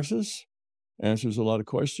paradoxes, answers a lot of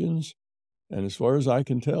questions. And as far as I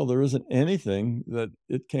can tell, there isn't anything that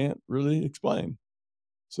it can't really explain.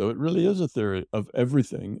 So it really is a theory of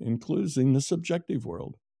everything, including the subjective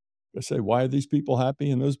world. I say, why are these people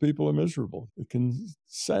happy and those people are miserable? It can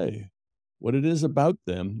say what it is about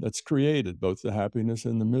them that's created both the happiness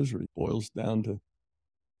and the misery. It boils down to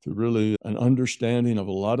really an understanding of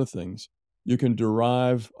a lot of things. You can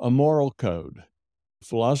derive a moral code.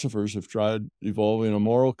 Philosophers have tried evolving a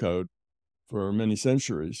moral code for many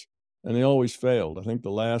centuries, and they always failed. I think the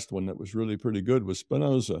last one that was really pretty good was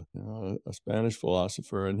Spinoza, a Spanish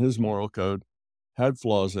philosopher, and his moral code had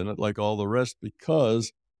flaws in it, like all the rest,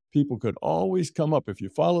 because people could always come up. If you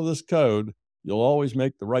follow this code, you'll always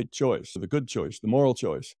make the right choice, the good choice, the moral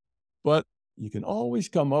choice. But you can always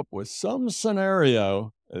come up with some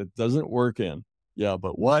scenario that it doesn't work in. Yeah,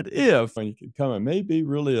 but what if? And you can come, it may be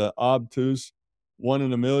really an obtuse, one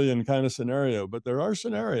in a million kind of scenario, but there are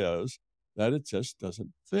scenarios that it just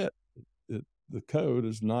doesn't fit. The code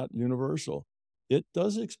is not universal. It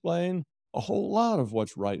does explain a whole lot of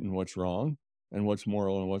what's right and what's wrong and what's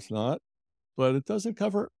moral and what's not, but it doesn't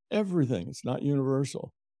cover everything. It's not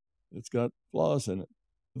universal. It's got flaws in it.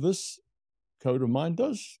 This code of mine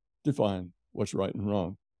does define what's right and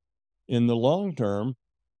wrong. In the long term,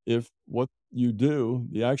 if what you do,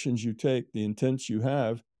 the actions you take, the intents you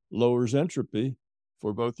have, lowers entropy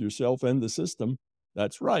for both yourself and the system,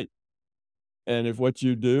 that's right. And if what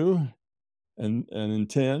you do and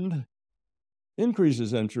intend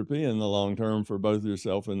increases entropy in the long term for both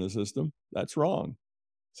yourself and the system, that's wrong.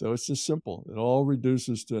 So it's just simple. It all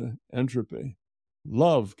reduces to entropy.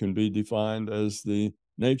 Love can be defined as the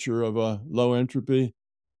nature of a low entropy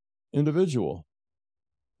individual,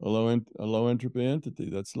 a low entropy entity.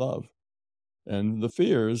 That's love. And the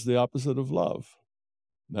fear is the opposite of love.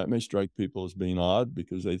 That may strike people as being odd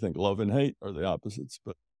because they think love and hate are the opposites,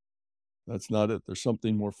 but that's not it. There's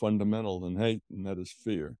something more fundamental than hate, and that is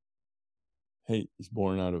fear. Hate is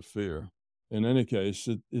born out of fear. In any case,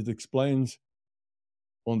 it explains,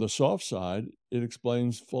 on the soft side, it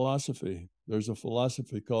explains philosophy. There's a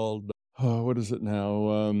philosophy called, what is it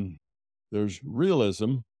now? There's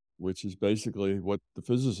realism, which is basically what the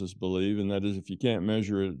physicists believe, and that is if you can't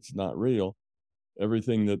measure it, it's not real.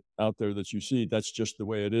 Everything that out there that you see, that's just the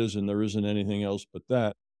way it is, and there isn't anything else but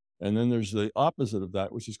that. And then there's the opposite of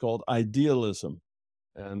that, which is called idealism.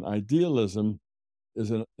 And idealism is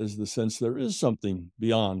the sense there is something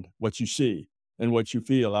beyond what you see and what you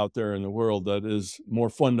feel out there in the world that is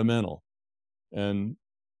more fundamental. And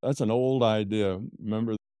that's an old idea.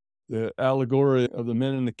 Remember the allegory of the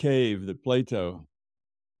men in the cave that Plato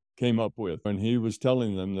came up with when he was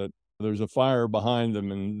telling them that there's a fire behind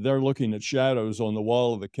them and they're looking at shadows on the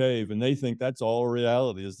wall of the cave and they think that's all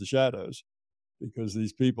reality is the shadows because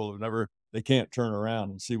these people they can't turn around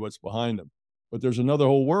and see what's behind them. But there's another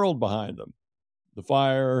whole world behind them, the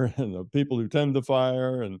fire and the people who tend the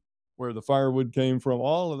fire and where the firewood came from.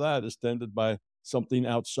 All of that is tended by something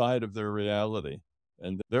outside of their reality.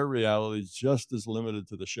 And their reality is just as limited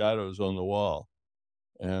to the shadows on the wall.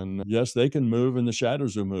 And yes, they can move and the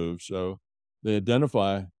shadows will move. So They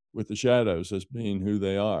identify with the shadows as being who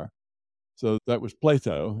they are. So that was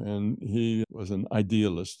Plato, and he was an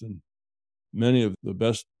idealist. And many of the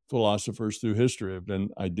best philosophers through history have been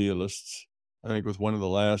idealists. I think with one of the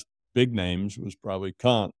last big names was probably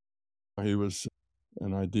Kant. He was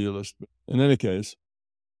an idealist. But in any case,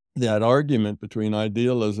 that argument between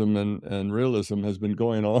idealism and realism has been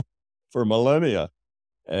going on for millennia.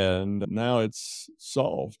 And now it's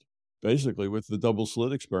solved. Basically, with the double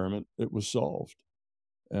slit experiment, it was solved.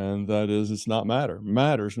 And that is, it's not matter.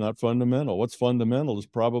 Matter's not fundamental. What's fundamental is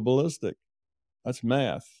probabilistic. That's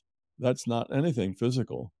math. That's not anything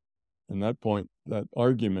physical. And that point, that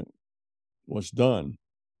argument was done.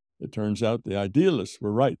 It turns out the idealists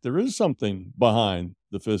were right. There is something behind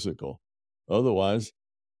the physical. Otherwise,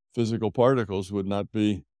 physical particles would not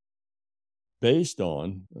be based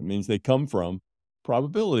on, it means they come from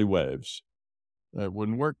probability waves. That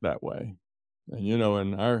wouldn't work that way. And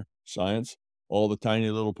in our science, all the tiny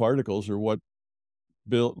little particles are what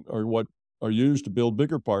are used to build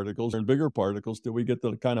bigger particles and bigger particles till we get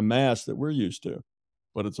the kind of mass that we're used to.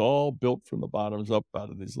 But it's all built from the bottoms up out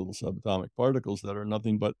of these little subatomic particles that are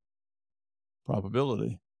nothing but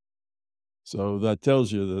probability. So that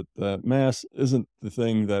tells you that mass isn't the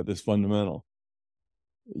thing that is fundamental.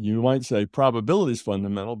 You might say probability is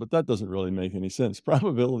fundamental, but that doesn't really make any sense.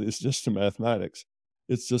 Probability is just a mathematics.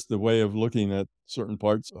 It's just a way of looking at certain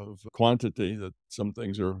parts of quantity, that some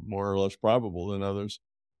things are more or less probable than others.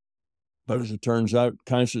 But as it turns out,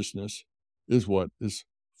 consciousness is what is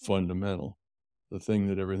fundamental, the thing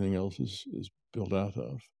that everything else is built out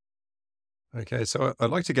of. Okay, so I'd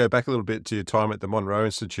like to go back a little bit to your time at the Monroe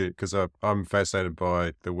Institute because I'm fascinated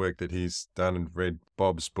by the work that he's done and read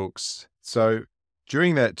Bob's books. So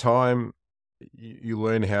during that time, you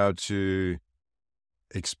learn how to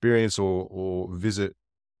experience or visit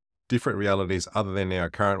different realities other than our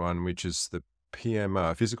current one, which is the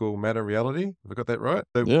PMR, physical matter reality. Have I got that right?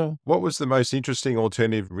 So Yeah, what was the most interesting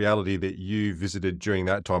alternative reality that you visited during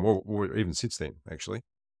that time, or even since then, actually?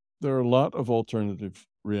 there are a lot of alternative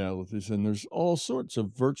realities, and there's all sorts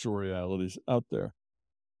of virtual realities out there.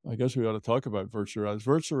 I guess we ought to talk about virtual realities.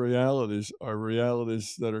 Virtual realities are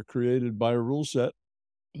realities that are created by a rule set.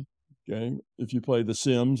 Okay. If you play The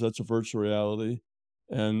Sims, that's a virtual reality.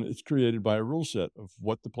 And it's created by a rule set of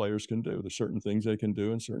what the players can do. There's certain things they can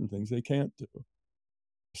do and certain things they can't do.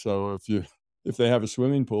 So if they have a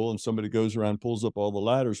swimming pool and somebody goes around, pulls up all the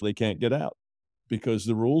ladders, they can't get out because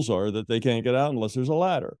the rules are that they can't get out unless there's a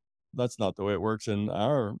ladder. That's not the way it works in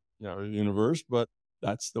our universe, but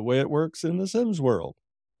that's the way it works in the Sims world.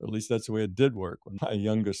 At least that's the way it did work when my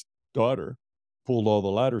youngest daughter pulled all the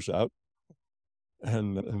ladders out,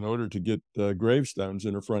 and in order to get gravestones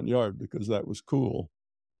in her front yard because that was cool.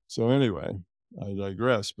 So anyway, I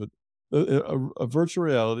digress. But a virtual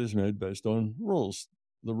reality is made based on rules,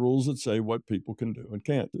 the rules that say what people can do and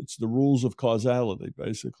can't. It's the rules of causality,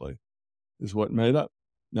 basically, is what made up.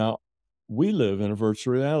 Now, we live in a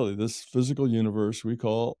virtual reality. This physical universe we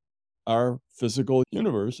call our physical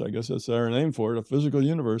universe. I guess that's our name for it, a physical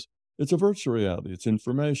universe. It's a virtual reality. It's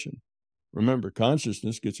information. Remember,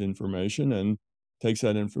 consciousness gets information and takes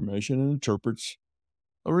that information and interprets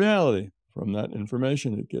a reality from that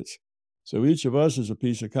information it gets. So each of us is a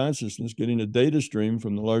piece of consciousness getting a data stream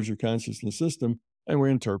from the larger consciousness system, and we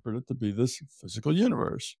interpret it to be this physical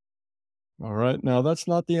universe. All right. Now, that's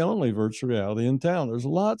not the only virtual reality in town. There's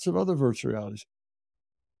lots of other virtual realities.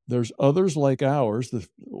 There's others like ours,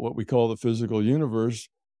 what we call the physical universe,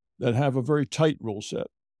 that have a very tight rule set.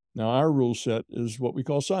 Now, our rule set is what we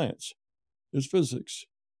call science. It's physics,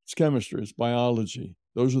 it's chemistry, it's biology.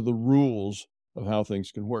 Those are the rules of how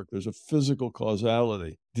things can work. There's a physical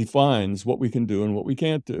causality, defines what we can do and what we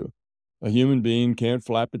can't do. A human being can't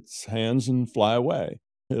flap its hands and fly away.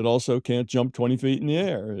 It also can't jump 20 feet in the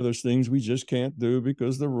air. There's things we just can't do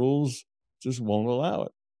because the rules just won't allow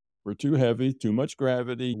it. We're too heavy, too much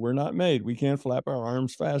gravity. We're not made. We can't flap our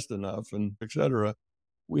arms fast enough, and etc.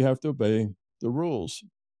 We have to obey the rules.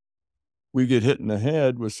 We get hit in the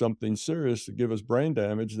head with something serious to give us brain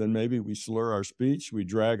damage, then maybe we slur our speech, we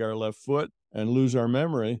drag our left foot and lose our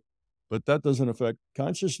memory, but that doesn't affect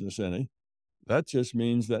consciousness any. That just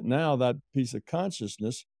means that now that piece of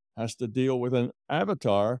consciousness has to deal with an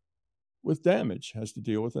avatar with damage, has to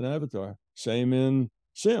deal with an avatar. Same in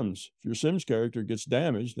Sims. If your Sims character gets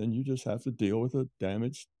damaged, then you just have to deal with a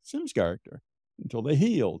damaged Sims character until they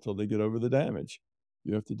heal, until they get over the damage.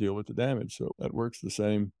 You have to deal with the damage. So that works the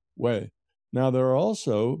same way. Now, there are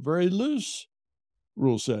also very loose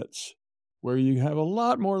rule sets where you have a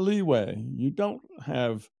lot more leeway. You don't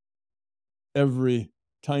have every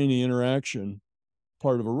tiny interaction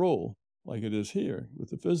part of a rule like it is here with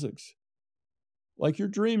the physics. like your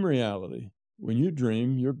dream reality. When you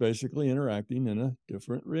dream, you're basically interacting in a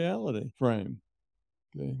different reality frame.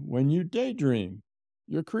 Okay. When you daydream,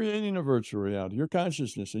 you're creating a virtual reality, your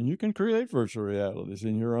consciousness, and you can create virtual realities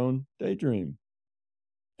in your own daydream.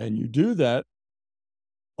 And you do that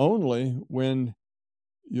only when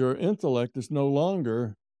your intellect is no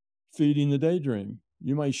longer feeding the daydream.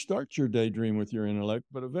 You might start your daydream with your intellect,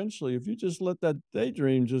 but eventually, if you just let that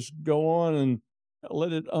daydream just go on and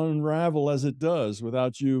let it unravel as it does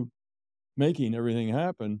without you making everything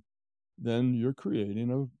happen, then you're creating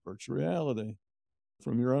a virtual reality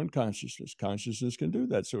from your own consciousness. Consciousness can do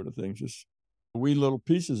that sort of thing. Just we little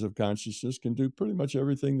pieces of consciousness can do pretty much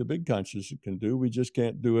everything the big consciousness can do. We just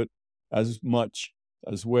can't do it as much,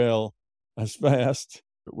 as well, as fast.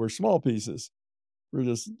 We're small pieces. We're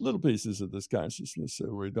just little pieces of this consciousness.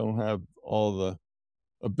 So we don't have all the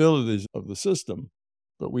abilities of the system,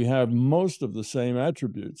 but we have most of the same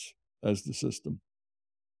attributes as the system.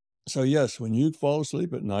 So, yes, when you fall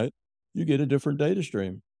asleep at night, you get a different data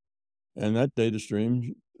stream. And that data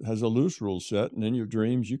stream has a loose rule set. And in your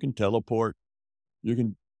dreams, you can teleport. You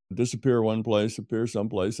can disappear one place, appear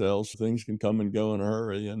someplace else. Things can come and go in a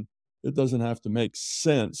hurry. And it doesn't have to make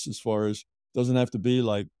sense as far as doesn't have to be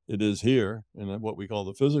like it is here in what we call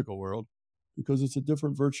the physical world, because it's a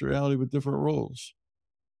different virtual reality with different rules.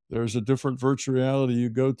 There's a different virtual reality you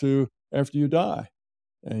go to after you die,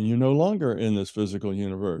 and you're no longer in this physical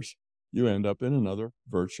universe. You end up in another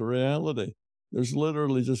virtual reality. There's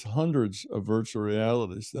literally just hundreds of virtual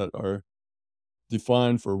realities that are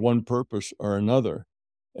defined for one purpose or another.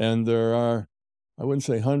 And there are, I wouldn't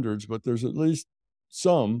say hundreds, but there's at least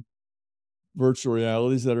some virtual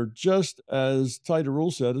realities that are just as tight a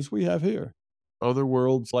rule set as we have here. Other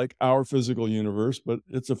worlds like our physical universe, but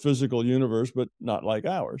it's a physical universe, but not like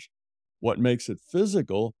ours. What makes it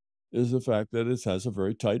physical is the fact that it has a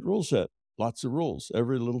very tight rule set, lots of rules.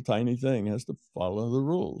 Every little tiny thing has to follow the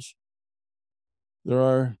rules. There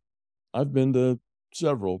are, I've been to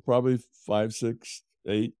several, probably 5, 6,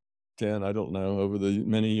 8, 10, I don't know, over the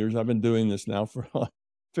many years. I've been doing this now for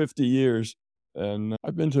 50 years. And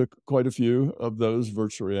I've been to quite a few of those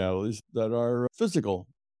virtual realities that are physical.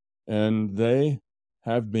 And they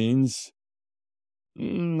have beings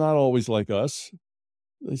not always like us.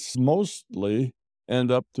 They mostly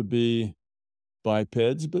end up to be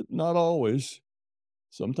bipeds, but not always.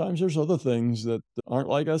 Sometimes there's other things that aren't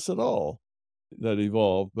like us at all that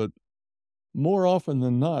evolve, but more often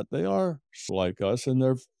than not, they are like us, and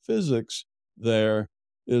their physics there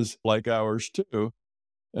is like ours too.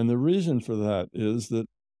 And the reason for that is that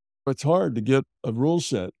it's hard to get a rule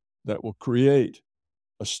set that will create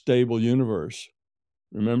a stable universe.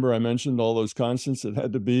 Remember, I mentioned all those constants that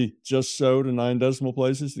had to be just so to 9 decimal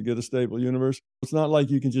places to get a stable universe? It's not like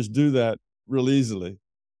you can just do that real easily.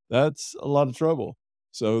 That's a lot of trouble.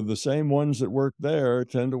 So the same ones that work there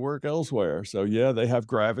tend to work elsewhere. So, yeah, they have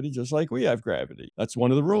gravity just like we have gravity. That's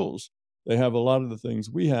one of the rules. They have a lot of the things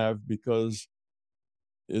we have because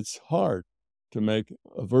it's hard to make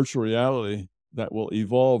a virtual reality that will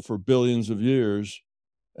evolve for billions of years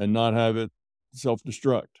and not have it self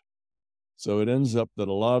destruct. So it ends up that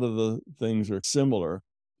a lot of the things are similar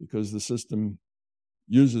because the system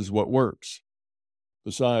uses what works.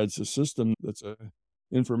 Besides, a system that's a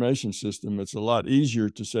information system, it's a lot easier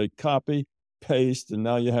to say copy, paste, and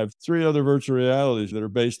now you have 3 other virtual realities that are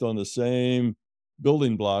based on the same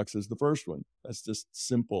building blocks as the first one. That's just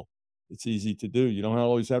simple. It's easy to do. You don't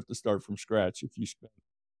always have to start from scratch if you spend,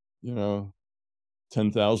 you know,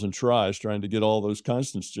 10,000 tries trying to get all those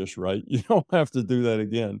constants just right. You don't have to do that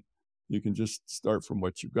again. You can just start from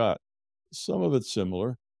what you've got. Some of it's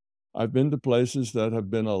similar. I've been to places that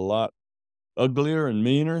have been a lot uglier and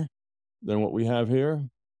meaner than what we have here.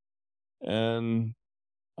 And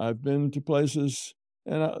I've been to places,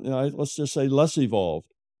 and let's just say less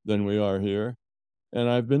evolved than we are here. And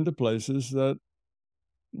I've been to places that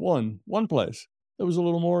one place that was a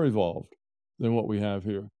little more evolved than what we have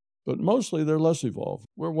here. But mostly they're less evolved.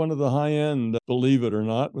 We're one of the high end, believe it or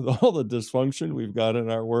not, with all the dysfunction we've got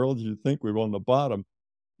in our world. You'd think we're on the bottom,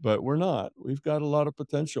 but we're not. We've got a lot of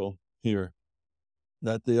potential here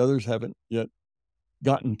that the others haven't yet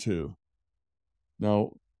gotten to.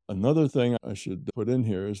 Now, another thing I should put in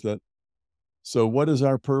here is that so, what is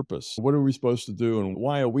our purpose? What are we supposed to do? And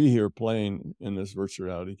why are we here playing in this virtual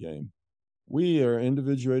reality game? We are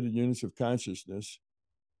individuated units of consciousness.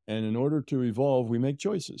 And in order to evolve, we make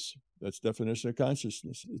choices. That's definition of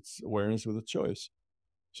consciousness. It's awareness with a choice.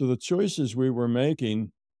 So the choices we were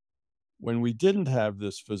making when we didn't have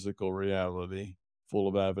this physical reality full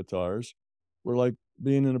of avatars were like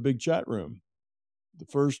being in a big chat room. The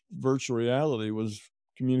first virtual reality was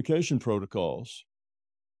communication protocols.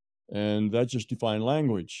 And that just defined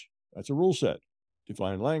language. That's a rule set.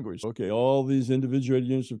 Define language. Okay, all these individuated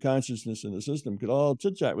units of consciousness in the system could all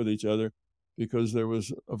chit chat with each other because there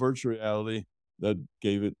was a virtual reality that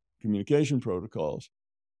gave it communication protocols.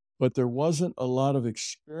 But there wasn't a lot of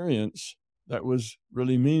experience that was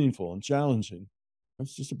really meaningful and challenging.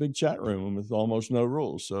 It's just a big chat room with almost no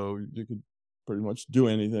rules. So you could pretty much do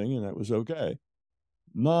anything, and that was okay.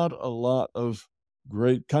 Not a lot of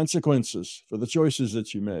great consequences for the choices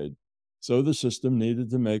that you made. So the system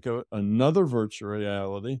needed to make another virtual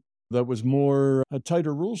reality that was more a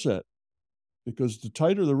tighter rule set, because the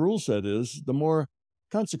tighter the rule set is, the more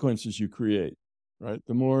consequences you create, right?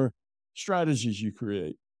 The more strategies you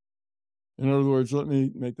create. In other words, let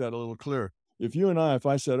me make that a little clearer. If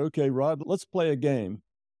I said, okay, Rod, let's play a game.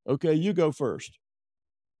 Okay, you go first.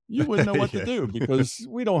 You wouldn't know what to Yeah. do because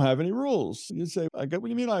we don't have any rules. You'd say, what do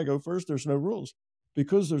you mean I go first? There's no rules.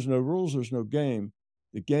 Because there's no rules, there's no game.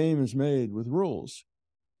 The game is made with rules.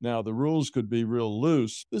 Now, the rules could be real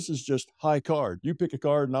loose. This is just high card. You pick a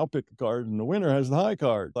card and I'll pick a card, and the winner has the high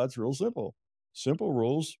card. That's real simple. Simple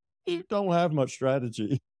rules. You don't have much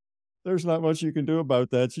strategy. There's not much you can do about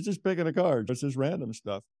that. You're just picking a card. It's just random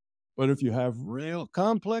stuff. But if you have real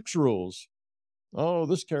complex rules, oh,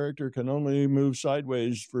 this character can only move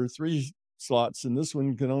sideways for 3 slots, and this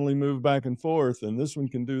one can only move back and forth, and this one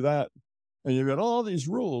can do that. And you've got all these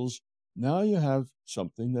rules. Now you have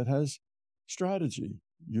something that has strategy.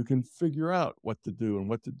 You can figure out what to do and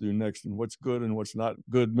what to do next and what's good and what's not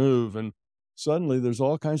good move. And suddenly there's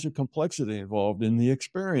all kinds of complexity involved in the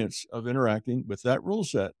experience of interacting with that rule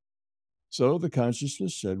set. So the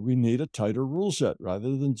consciousness said we need a tighter rule set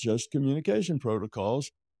rather than just communication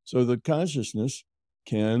protocols, so that consciousness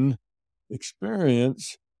can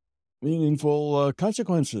experience meaningful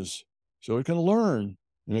consequences, so it can learn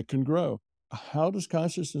and it can grow. How does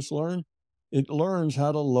consciousness learn? It learns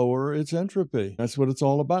how to lower its entropy. That's what it's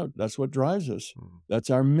all about. That's what drives us. Mm. That's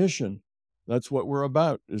our mission. That's what we're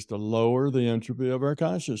about, is to lower the entropy of our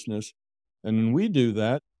consciousness. And when we do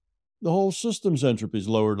that, the whole system's entropy is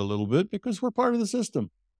lowered a little bit because we're part of the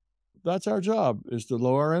system. That's our job, is to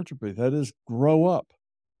lower our entropy. That is, grow up.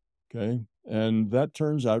 Okay. And that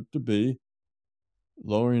turns out to be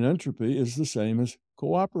lowering entropy is the same as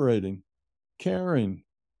cooperating, caring,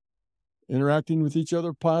 interacting with each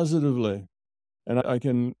other positively. And I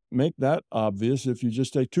can make that obvious if you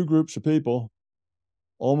just take 2 groups of people,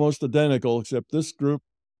 almost identical, except this group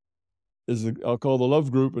is I'll call the love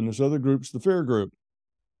group, and this other group's the fear group.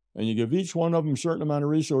 And you give each one of them a certain amount of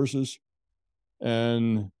resources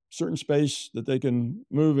and certain space that they can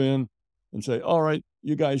move in, and say, all right,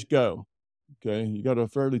 you guys go. Okay. You got a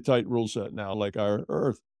fairly tight rule set now, like our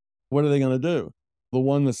Earth. What are they going to do? The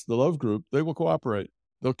one that's the love group, they will cooperate.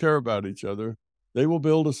 They'll care about each other. They will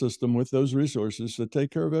build a system with those resources that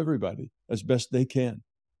take care of everybody as best they can,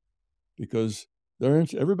 because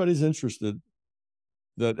everybody's interested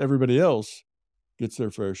that everybody else gets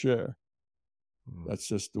their fair share. Mm. That's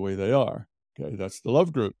just the way they are. Okay, that's the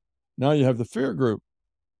love group. Now you have the fear group.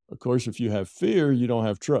 Of course, if you have fear, you don't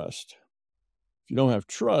have trust. If you don't have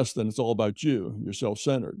trust, then it's all about you. You're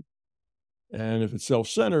self-centered. And if it's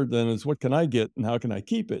self-centered, then it's what can I get and how can I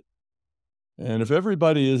keep it? And if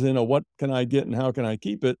everybody is in a what can I get and how can I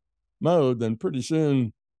keep it mode, then pretty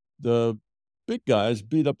soon the big guys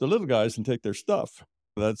beat up the little guys and take their stuff.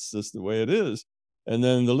 That's just the way it is. And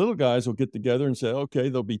then the little guys will get together and say, okay,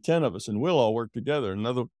 there'll be 10 of us and we'll all work together.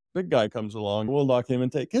 Another big guy comes along, we'll lock him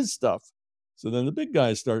and take his stuff. So then the big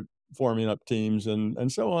guys start forming up teams,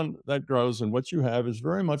 and so on. That grows. And what you have is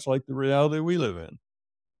very much like the reality we live in.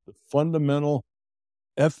 The fundamental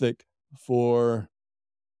ethic for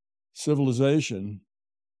civilization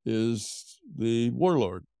is the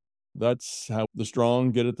warlord. That's how the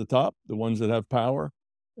strong get at the top, the ones that have power,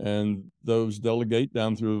 and those delegate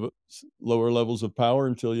down through lower levels of power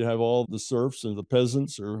until you have all the serfs and the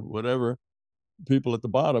peasants or whatever, people at the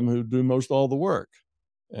bottom who do most all the work.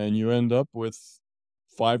 And you end up with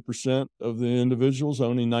 5% of the individuals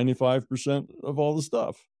owning 95% of all the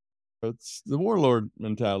stuff. It's the warlord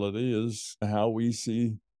mentality is how we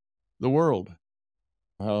see the world,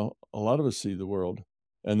 how a lot of us see the world.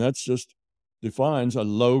 And that's just defines a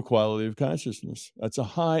low quality of consciousness. That's a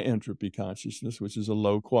high entropy consciousness, which is a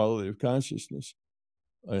low quality of consciousness.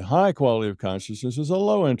 A high quality of consciousness is a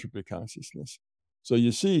low entropy consciousness. So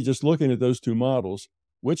you see, just looking at those 2 models,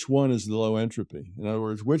 which one is the low entropy? In other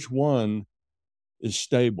words, which one is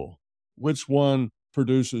stable? Which one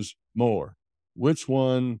produces more? Which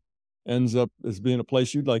one ends up as being a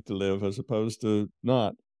place you'd like to live as opposed to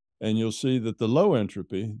not? And you'll see that the low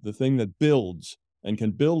entropy, the thing that builds, and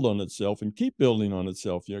can build on itself and keep building on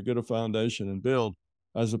itself, get a foundation and build,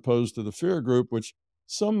 as opposed to the fear group, which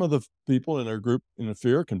some of the people in their group in the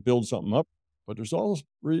fear can build something up, but there's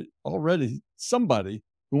already somebody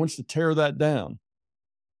who wants to tear that down,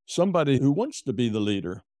 somebody who wants to be the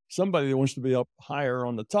leader, somebody that wants to be up higher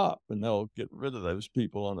on the top, and they'll get rid of those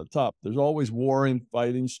people on the top. There's always warring,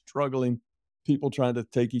 fighting, struggling, people trying to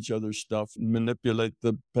take each other's stuff and manipulate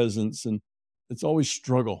the peasants. And it's always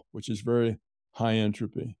struggle, which is very high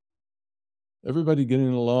entropy. Everybody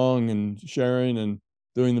getting along and sharing and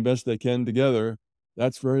doing the best they can together,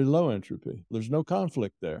 that's very low entropy. There's no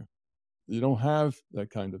conflict there. You don't have that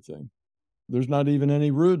kind of thing. There's not even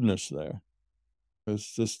any rudeness there.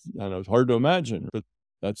 It's just, I know it's hard to imagine, but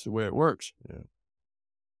that's the way it works. Yeah.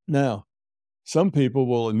 Now, some people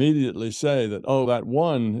will immediately say that, oh, that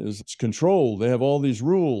one is controlled. They have all these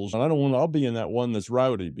rules. And I'll be in that one that's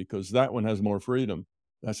rowdy because that one has more freedom.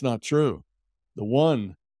 That's not true. The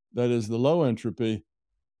one that is the low entropy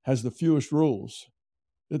has the fewest rules.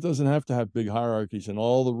 It doesn't have to have big hierarchies and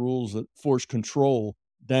all the rules that force control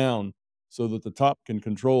down so that the top can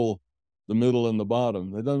control the middle and the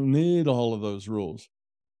bottom. They don't need all of those rules.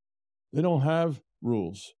 They don't have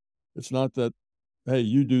rules. It's not that, hey,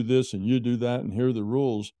 you do this and you do that, and here are the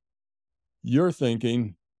rules. You're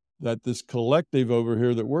thinking that this collective over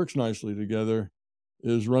here that works nicely together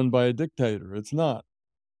is run by a dictator. It's not,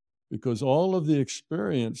 because all of the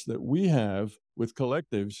experience that we have with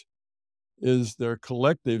collectives is they're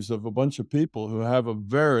collectives of a bunch of people who have a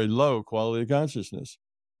very low quality of consciousness.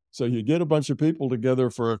 So you get a bunch of people together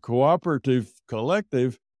for a cooperative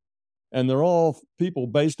collective, and they're all people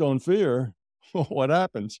based on fear. What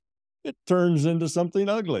happens? It turns into something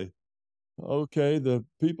ugly. Okay, the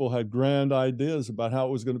people had grand ideas about how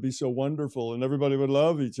it was going to be so wonderful and everybody would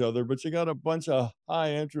love each other, but you got a bunch of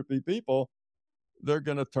high entropy people. They're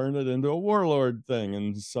going to turn it into a warlord thing,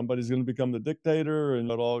 and somebody's going to become the dictator,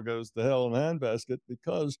 and it all goes to hell in a handbasket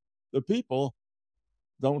because the people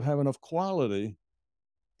don't have enough quality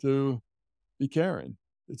to be caring.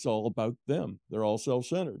 It's all about them. They're all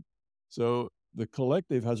self-centered. So the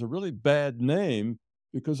collective has a really bad name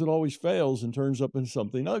because it always fails and turns up in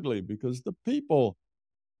something ugly because the people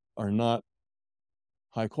are not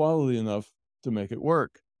high quality enough to make it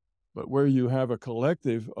work. But where you have a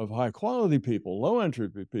collective of high quality people, low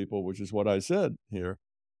entropy people, which is what I said here,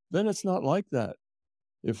 then it's not like that.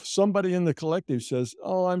 If somebody in the collective says,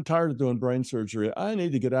 oh, I'm tired of doing brain surgery, I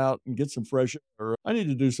need to get out and get some fresh air, or I need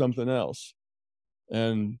to do something else.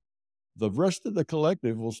 And the rest of the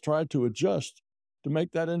collective will try to adjust to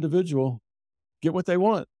make that individual get what they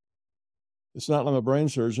want. It's not, I'm a brain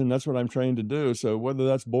surgeon. That's what I'm trained to do. So whether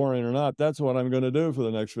that's boring or not, that's what I'm going to do for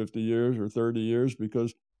the next 50 years or 30 years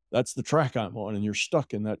because that's the track I'm on, and you're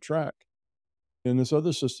stuck in that track. In this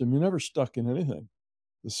other system, you're never stuck in anything.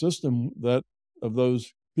 The system that of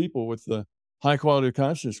those people with the high quality of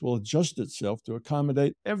consciousness will adjust itself to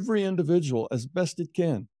accommodate every individual as best it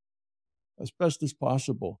can, as best as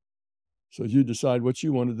possible. So you decide what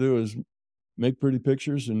you want to do is make pretty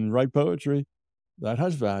pictures and write poetry. That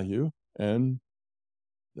has value, and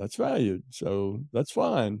that's valued. So that's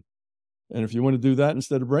fine. And if you want to do that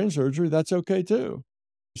instead of brain surgery, that's okay too.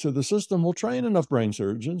 So the system will train enough brain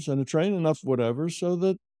surgeons and train enough whatever so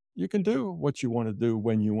that you can do what you want to do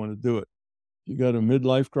when you want to do it. You got a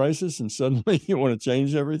midlife crisis and suddenly you want to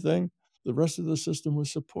change everything, the rest of the system will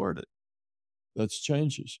support it. That's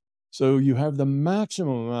changes. So you have the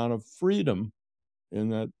maximum amount of freedom in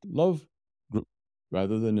that love group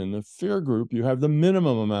rather than in the fear group. You have the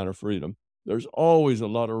minimum amount of freedom. There's always a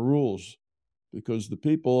lot of rules because the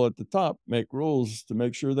people at the top make rules to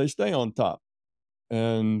make sure they stay on top.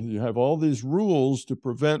 And you have all these rules to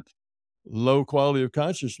prevent low quality of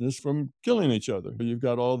consciousness from killing each other. You've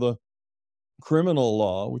got all the criminal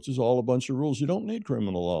law, which is all a bunch of rules. You don't need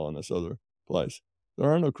criminal law in this other place. There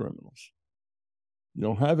are no criminals. You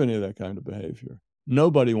don't have any of that kind of behavior.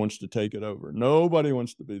 Nobody wants to take it over. Nobody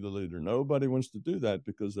wants to be the leader. Nobody wants to do that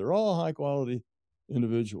because they're all high quality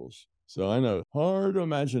individuals. So I know, hard to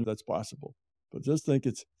imagine that's possible, but just think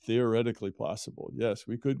it's theoretically possible. Yes,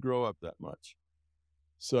 we could grow up that much.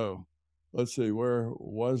 So let's see, where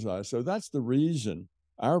was I? So that's the reason.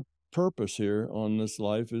 Our purpose here on this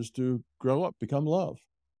life is to grow up, become love,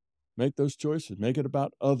 make those choices, make it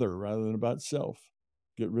about other rather than about self,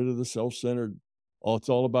 get rid of the self-centered, oh, it's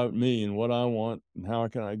all about me and what I want and how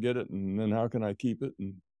can I get it and then how can I keep it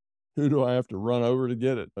and who do I have to run over to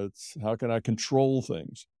get it? It's how can I control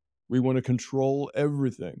things? We want to control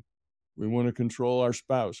everything. We want to control our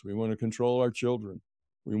spouse. We want to control our children.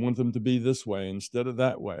 We want them to be this way instead of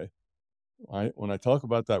that way. When I talk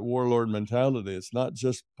about that warlord mentality, it's not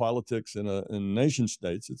just politics in nation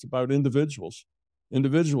states. It's about individuals.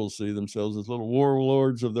 Individuals see themselves as little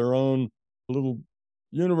warlords of their own little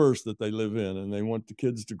universe that they live in, and they want the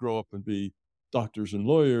kids to grow up and be doctors and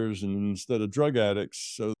lawyers and instead of drug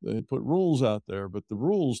addicts. So they put rules out there, but the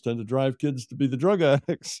rules tend to drive kids to be the drug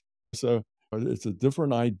addicts. So it's a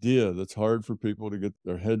different idea that's hard for people to get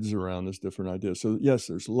their heads around, this different idea. So yes,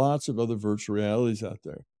 there's lots of other virtual realities out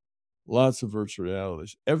there. Lots of virtual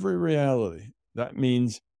realities. Every reality, that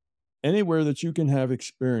means anywhere that you can have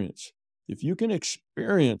experience. If you can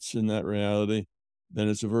experience in that reality, then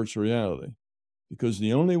it's a virtual reality. Because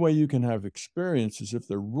the only way you can have experience is if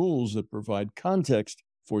there are rules that provide context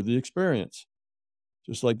for the experience.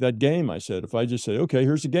 Just like that game I said, if I just say, okay,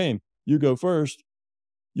 here's the game, you go first,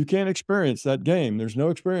 you can't experience that game. There's no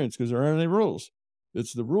experience because there aren't any rules.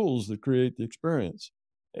 It's the rules that create the experience.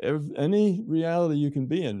 Any reality you can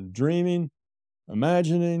be in, dreaming,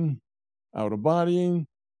 imagining, out of bodying,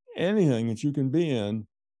 anything that you can be in,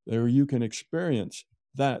 there you can experience,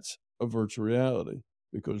 that's a virtual reality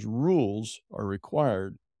because rules are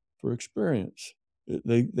required for experience.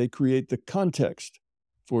 They create the context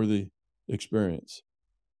for the experience.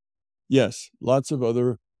 Yes, lots of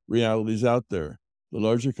other realities out there. The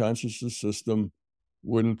larger consciousness system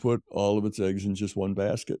wouldn't put all of its eggs in just one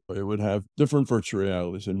basket. It would have different virtual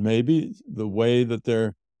realities, and maybe the way that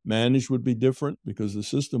they're managed would be different because the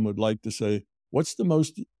system would like to say, what's the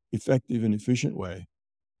most effective and efficient way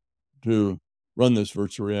to run this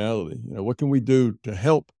virtual reality? What can we do to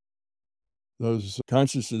help those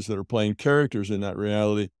consciousnesses that are playing characters in that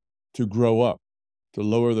reality to grow up, to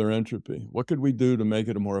lower their entropy? What could we do to make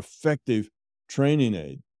it a more effective training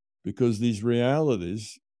aid? Because these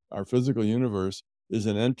realities, our physical universe, is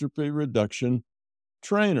an entropy reduction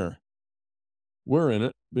trainer. We're in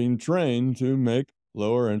it being trained to make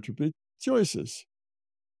lower entropy choices.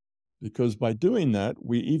 Because by doing that,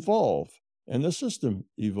 we evolve and the system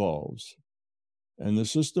evolves. And the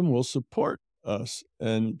system will support us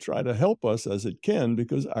and try to help us as it can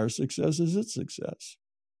because our success is its success.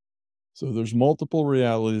 So there's multiple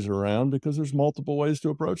realities around because there's multiple ways to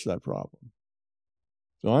approach that problem.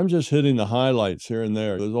 So I'm just hitting the highlights here and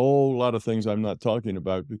there. There's a whole lot of things I'm not talking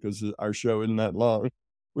about because our show isn't that long.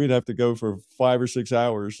 We'd have to go for 5 or 6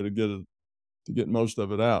 hours to get most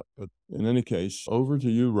of it out. But in any case, over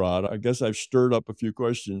to you, Rod. I guess I've stirred up a few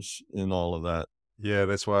questions in all of that. Yeah,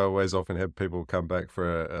 that's why I always often have people come back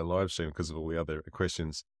for a live stream because of all the other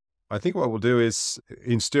questions. I think what we'll do is,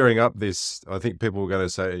 in stirring up this, I think people are going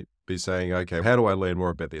to be saying, okay, how do I learn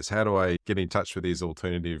more about this? How do I get in touch with these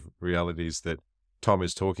alternative realities that Tom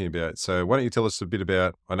is talking about? So why don't you tell us a bit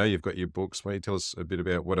about, I know you've got your books, why don't you tell us a bit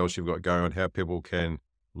about what else you've got going on, how people can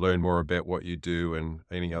learn more about what you do and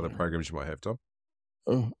any other programs you might have, Tom?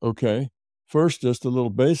 Oh, okay. First, just a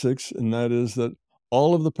little basics, and that is that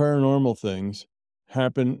all of the paranormal things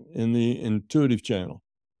happen in the intuitive channel.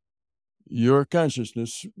 Your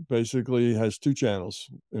consciousness basically has two channels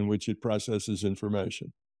in which it processes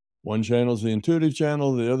information. One channel is the intuitive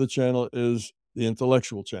channel, the other channel is the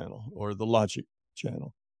intellectual channel or the logic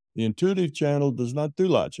channel. The intuitive channel does not do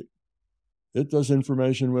logic. It does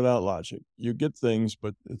information without logic. You get things,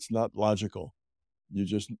 but it's not logical. You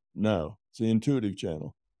just know. It's the intuitive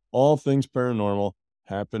channel. All things paranormal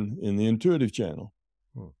happen in the intuitive channel.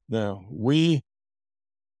 Now, we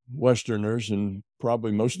Westerners, and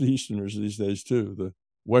probably most Easterners these days too, the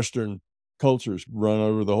Western cultures run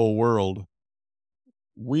over the whole world.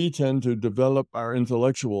 We tend to develop our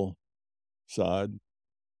intellectual side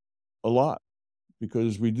a lot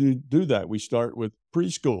because we do that. We start with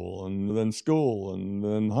preschool and then school and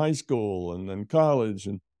then high school and then college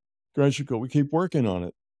and graduate school. We keep working on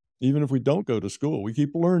it. Even if we don't go to school, we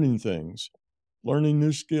keep learning things, learning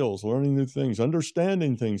new skills, learning new things,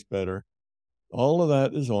 understanding things better. All of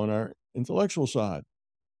that is on our intellectual side.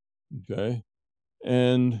 Okay.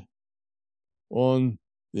 And on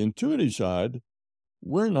the intuitive side,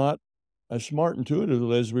 we're not as smart intuitive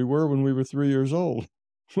as we were when we were 3 years old.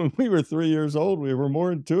 When we were 3 years old, we were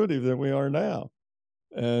more intuitive than we are now.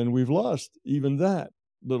 And we've lost even that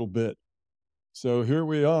little bit. So here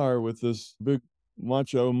we are with this big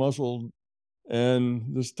macho muscle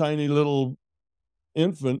and this tiny little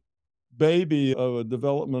infant baby of a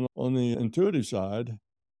development on the intuitive side,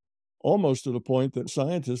 almost to the point that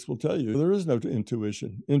scientists will tell you there is no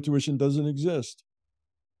intuition. Intuition doesn't exist.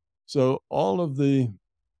 So all of the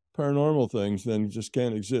paranormal things then just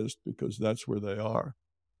can't exist because that's where they are.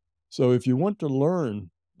 So if you want to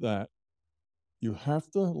learn that, you have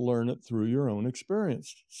to learn it through your own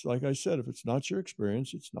experience. It's like I said, if it's not your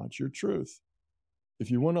experience, it's not your truth. If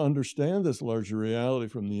you want to understand this larger reality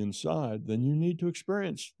from the inside, then you need to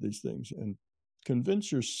experience these things and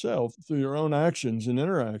convince yourself through your own actions and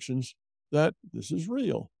interactions that this is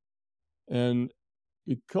real. And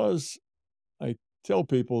because I tell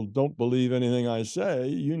people, don't believe anything I say,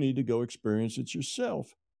 you need to go experience it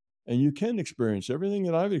yourself. And you can experience everything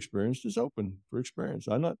that I've experienced is open for experience.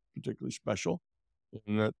 I'm not particularly special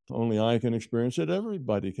in that only I can experience it,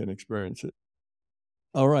 everybody can experience it.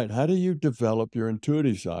 All right, how do you develop your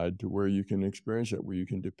intuitive side to where you can experience it, where you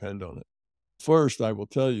can depend on it? First, I will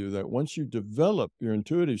tell you that once you develop your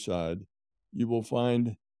intuitive side, you will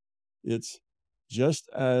find it's just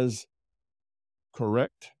as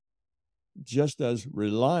correct, just as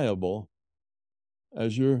reliable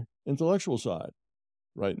as your intellectual side.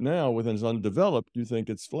 Right now, when it's undeveloped, you think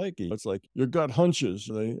it's flaky. It's like your gut hunches,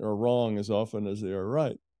 they are wrong as often as they are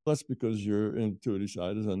right. That's because your intuitive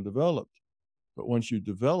side is undeveloped. But once you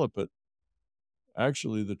develop it,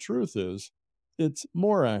 actually, the truth is it's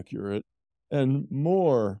more accurate and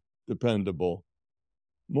more dependable,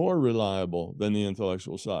 more reliable than the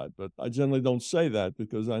intellectual side. But I generally don't say that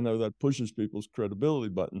because I know that pushes people's credibility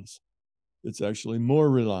buttons. It's actually more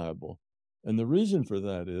reliable. And the reason for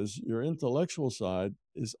that is your intellectual side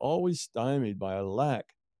is always stymied by a lack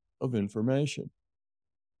of information.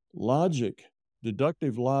 Logic,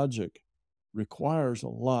 deductive logic, requires a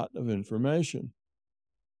lot of information.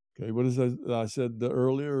 Okay, what is that I said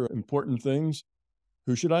earlier? Important things.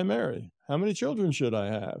 Who should I marry? How many children should I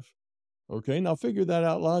have? Okay, now figure that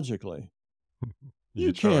out logically. You You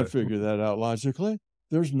could try can't it. figure that out logically.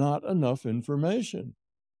 There's not enough information.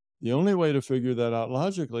 The only way to figure that out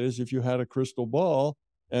logically is if you had a crystal ball,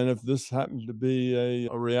 and if this happened to be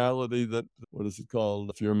a reality that, what is it called?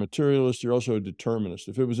 If you're a materialist, you're also a determinist.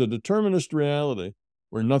 If it was a determinist reality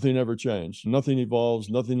where nothing ever changed, nothing evolves,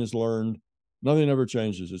 nothing is learned, nothing ever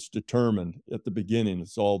changes, it's determined at the beginning,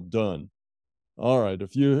 it's all done. All right,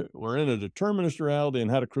 if you were in a determinist reality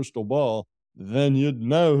and had a crystal ball, then you'd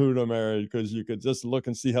know who to marry because you could just look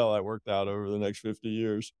and see how that worked out over the next 50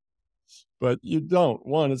 years. But you don't.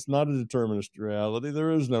 One, it's not a determinist reality.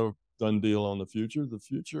 There is no done deal on the future. The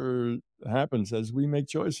future happens as we make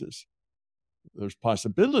choices. There's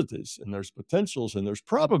possibilities and there's potentials and there's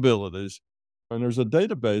probabilities. And there's a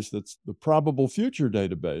database that's the probable future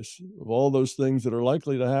database of all those things that are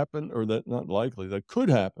likely to happen or that not likely, that could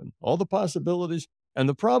happen, all the possibilities and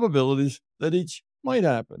the probabilities that each might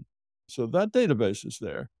happen. So that database is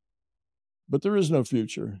there, but there is no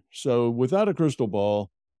future. So without a crystal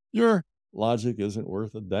ball, your logic isn't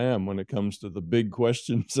worth a damn when it comes to the big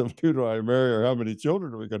questions of who do I marry or how many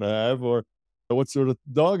children are we going to have or what sort of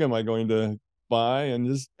dog am I going to buy and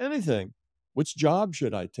just anything. Which job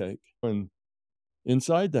should I take? And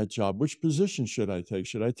inside that job, which position should I take?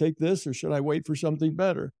 Should I take this or should I wait for something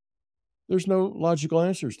better? There's no logical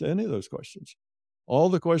answers to any of those questions. All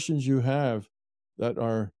the questions you have that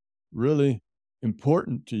are really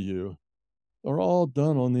important to you are all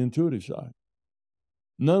done on the intuitive side.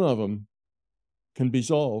 None of them can be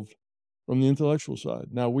solved from the intellectual side.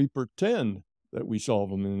 Now, we pretend that we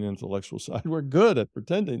solve them in the intellectual side. We're good at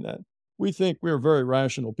pretending that. We think we're very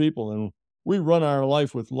rational people and we run our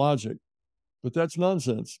life with logic. But that's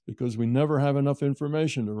nonsense because we never have enough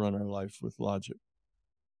information to run our life with logic.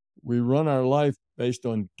 We run our life based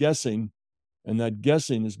on guessing, and that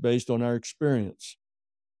guessing is based on our experience.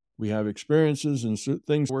 We have experiences and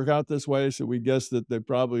things work out this way, so we guess that they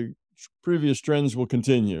probably previous trends will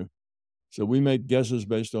continue. So we make guesses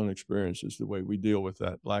based on experiences, the way we deal with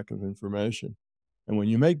that lack of information. And when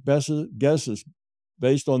you make guesses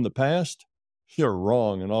based on the past, you're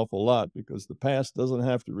wrong an awful lot because the past doesn't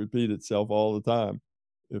have to repeat itself all the time.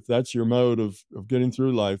 If that's your mode of getting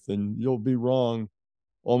through life, then you'll be wrong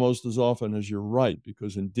almost as often as you're right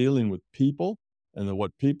because in dealing with people and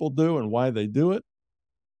what people do and why they do it,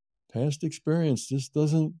 past experience just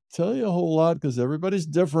doesn't tell you a whole lot because everybody's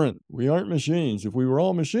different. We aren't machines. If we were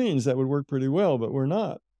all machines, that would work pretty well, but we're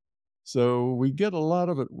not. So we get a lot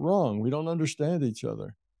of it wrong. We don't understand each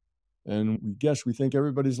other. And we guess we think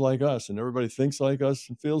everybody's like us and everybody thinks like us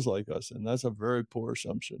and feels like us. And that's a very poor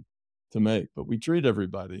assumption to make. But we treat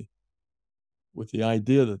everybody with the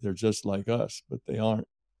idea that they're just like us, but they aren't.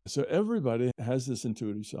 So everybody has this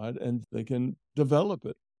intuitive side and they can develop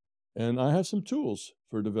it. And I have some tools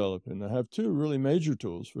for developing. I have two really major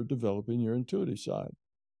tools for developing your intuitive side,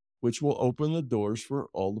 which will open the doors for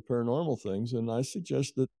all the paranormal things. And I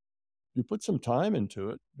suggest that you put some time into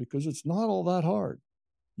it because it's not all that hard.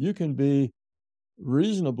 You can be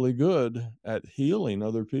reasonably good at healing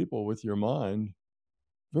other people with your mind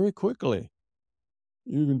very quickly.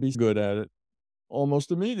 You can be good at it almost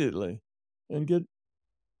immediately and get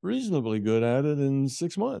reasonably good at it in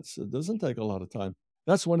 6 months. It doesn't take a lot of time.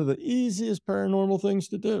 That's one of the easiest paranormal things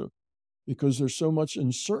to do because there's so much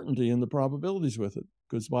uncertainty in the probabilities with it,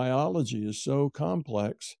 because biology is so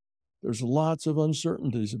complex. There's lots of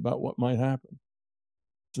uncertainties about what might happen.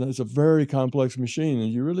 So it's a very complex machine,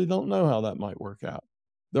 and you really don't know how that might work out.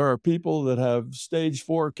 There are people that have stage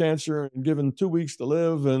 4 cancer and given 2 weeks to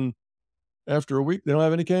live, and after a week, they don't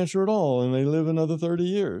have any cancer at all, and they live another 30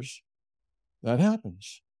 years. That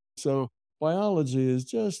happens. So biology is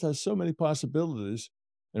just has so many possibilities,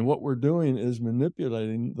 and what we're doing is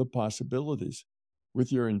manipulating the possibilities.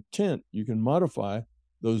 With your intent, you can modify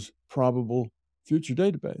those probable future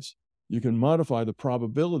database. You can modify the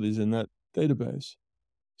probabilities in that database.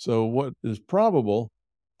 So what is probable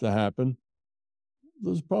to happen,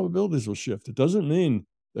 those probabilities will shift. It doesn't mean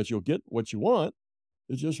that you'll get what you want.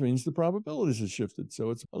 It just means the probabilities have shifted. So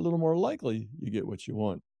it's a little more likely you get what you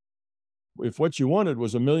want. If what you wanted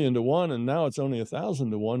was 1,000,000 to 1 and now it's only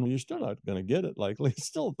 1,000 to 1, well, you're still not going to get it likely. It's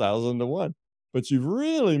still 1,000 to 1. But you've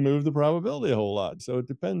really moved the probability a whole lot. So it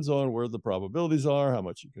depends on where the probabilities are, how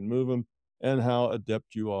much you can move them, and how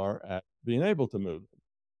adept you are at being able to move them.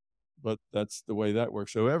 But that's the way that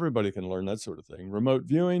works. So everybody can learn that sort of thing. Remote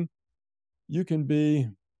viewing, you can be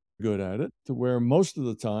good at it to where most of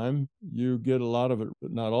the time you get a lot of it,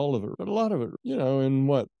 but not all of it, but a lot of it, in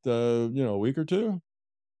what, a week or two,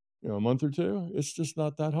 a month or two. It's just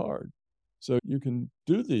not that hard. So you can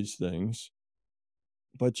do these things,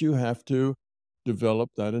 but you have to develop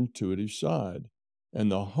that intuitive side.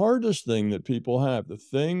 And the hardest thing that people have, the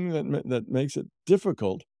thing that makes it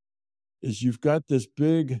difficult, is you've got this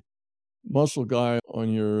big muscle guy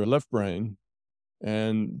on your left brain,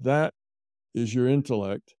 and that is your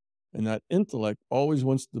intellect. And that intellect always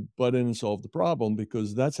wants to butt in and solve the problem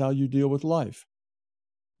because that's how you deal with life.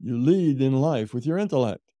 You lead in life with your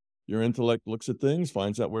intellect. Your intellect looks at things,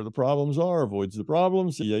 finds out where the problems are, avoids the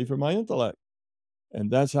problems. Yay for my intellect. And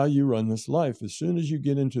that's how you run this life. As soon as you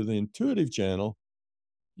get into the intuitive channel,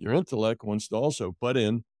 your intellect wants to also butt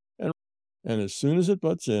in. And as soon as it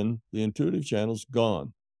butts in, the intuitive channel's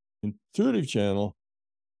gone. Intuitive channel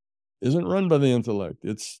isn't run by the intellect.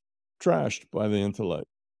 It's trashed by the intellect.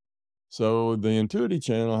 So the intuitive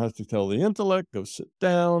channel has to tell the intellect, go sit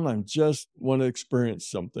down. I just want to experience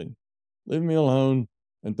something. Leave me alone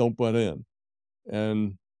and don't butt in.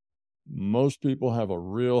 And most people have a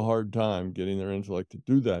real hard time getting their intellect to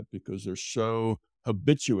do that because they're so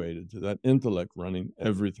habituated to that intellect running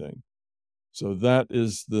everything. So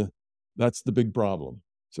that's the big problem.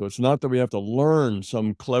 So it's not that we have to learn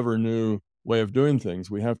some clever new way of doing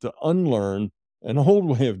things. We have to unlearn an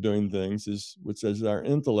old way of doing things, which is our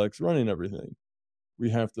intellect's running everything. We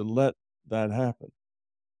have to let that happen.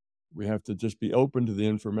 We have to just be open to the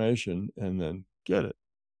information and then get it.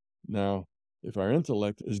 Now, if our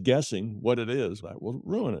intellect is guessing what it is, that will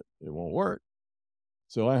ruin it. It won't work.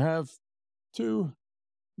 So I have 2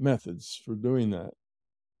 methods for doing that.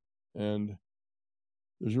 And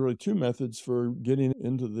there's really 2 methods for getting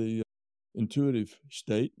into the intuitive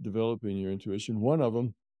state, developing your intuition. One of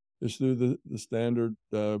them is through the standard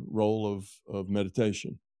role of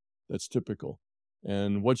meditation. That's typical.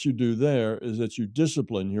 And what you do there is that you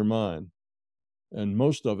discipline your mind. And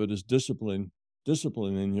most of it is disciplining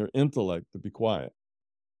your intellect to be quiet.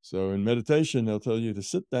 So in meditation, they'll tell you to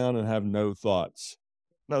sit down and have no thoughts.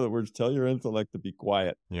 In other words, tell your intellect to be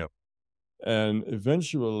quiet. Yep. And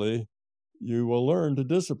eventually, you will learn to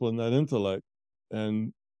discipline that intellect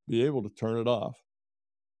and be able to turn it off.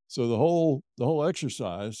 So the whole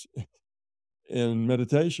exercise in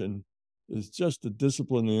meditation is just to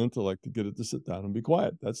discipline the intellect to get it to sit down and be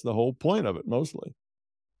quiet. That's the whole point of it, mostly.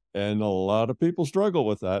 And a lot of people struggle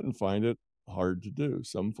with that and find it hard to do.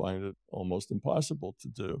 Some find it almost impossible to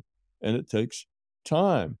do. And it takes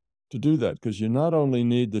time to do that because you not only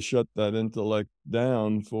need to shut that intellect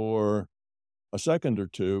down for a second or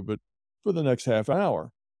two, but for the next half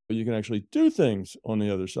hour. You can actually do things on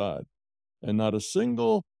the other side. And not a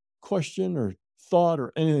single question or thought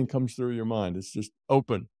or anything comes through your mind. It's just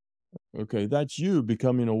open. Okay, that's you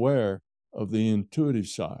becoming aware of the intuitive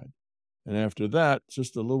side. And after that,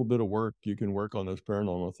 just a little bit of work, you can work on those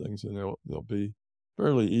paranormal things and they'll be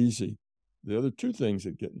fairly easy. The other 2 things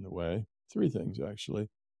that get in the way, 3 things actually,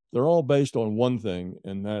 they're all based on one thing,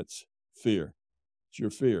 and that's fear. It's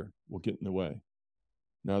your fear will get in the way.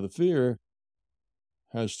 Now, the fear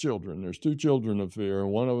has children. There's 2 children of fear.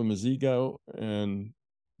 One of them is ego, and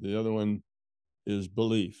the other one is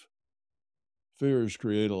belief. Fears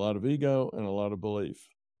create a lot of ego and a lot of belief.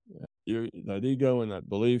 That ego and that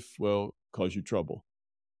belief will cause you trouble.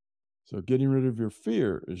 So getting rid of your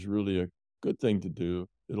fear is really a good thing to do.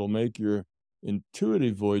 It'll make your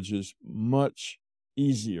intuitive voyages much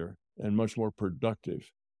easier and much more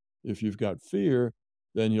productive. If you've got fear,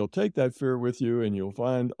 then you'll take that fear with you and you'll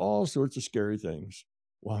find all sorts of scary things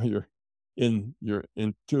while you're in your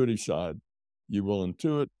intuitive side. You will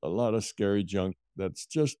intuit a lot of scary junk that's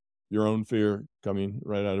just your own fear coming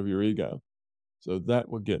right out of your ego. So that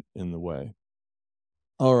will get in the way.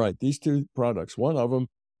 All right, these two products, one of them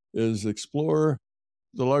is Explore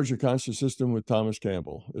the Larger Conscious System with Thomas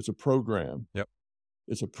Campbell. It's a program. Yep.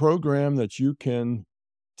 It's a program that you can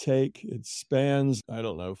take. It spans, I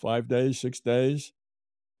don't know, 5 days, 6 days,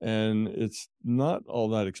 and it's not all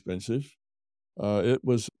that expensive.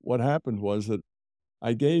 What happened was that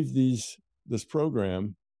I gave this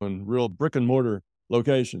program in real brick and mortar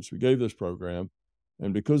locations. We gave this program,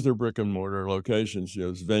 and because they're brick and mortar locations,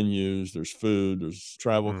 there's venues, there's food, there's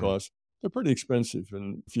travel Mm. costs. They're pretty expensive,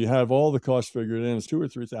 and if you have all the costs figured in, it's $2,000 or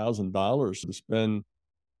 $3,000 to spend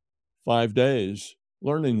 5 days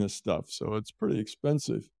learning this stuff. So it's pretty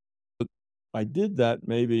expensive. But I did that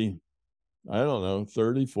maybe, I don't know,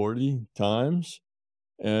 30, 40 times,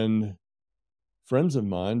 and friends of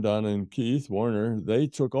mine, Donna and Keith Warner, they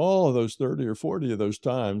took all of those 30 or 40 of those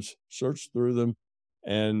times, searched through them,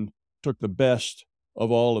 and took the best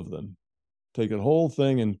of all of them. Take a whole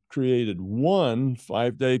thing and created one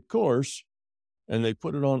 5-day course, and they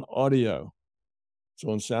put it on audio. It's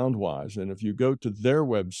on Soundwise. And if you go to their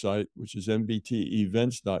website, which is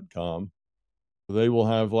mbtevents.com, they will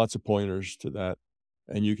have lots of pointers to that,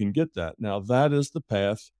 and you can get that. Now, that is the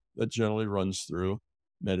path that generally runs through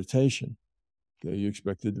meditation. Okay, you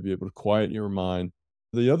expected to be able to quiet your mind.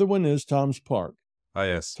 The other one is Tom's Park. Oh,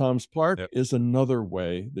 yes. Tom's Park Yep. is another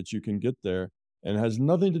way that you can get there and has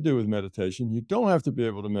nothing to do with meditation. You don't have to be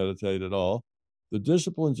able to meditate at all. The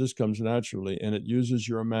discipline just comes naturally, and it uses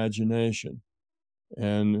your imagination.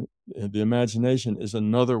 And the imagination is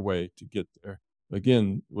another way to get there.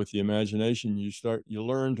 Again, with the imagination, you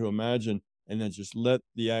learn to imagine and then just let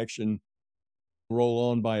the action roll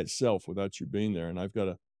on by itself without you being there. And I've got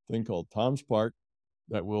a thing called Tom's Park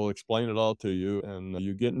that will explain it all to you. And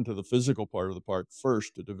you get into the physical part of the park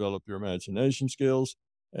first to develop your imagination skills.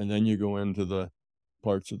 And then you go into the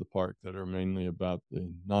parts of the park that are mainly about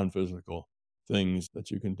the non-physical things that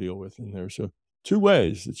you can deal with in there. So 2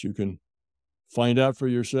 ways that you can find out for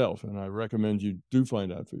yourself. And I recommend you do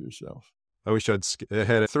find out for yourself. I wish I'd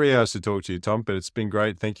had 3 hours to talk to you, Tom, but it's been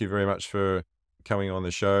great. Thank you very much for coming on the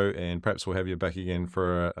show, and perhaps we'll have you back again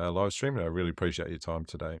for a live stream. And I really appreciate your time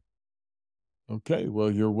today. Okay, well,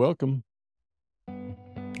 you're welcome.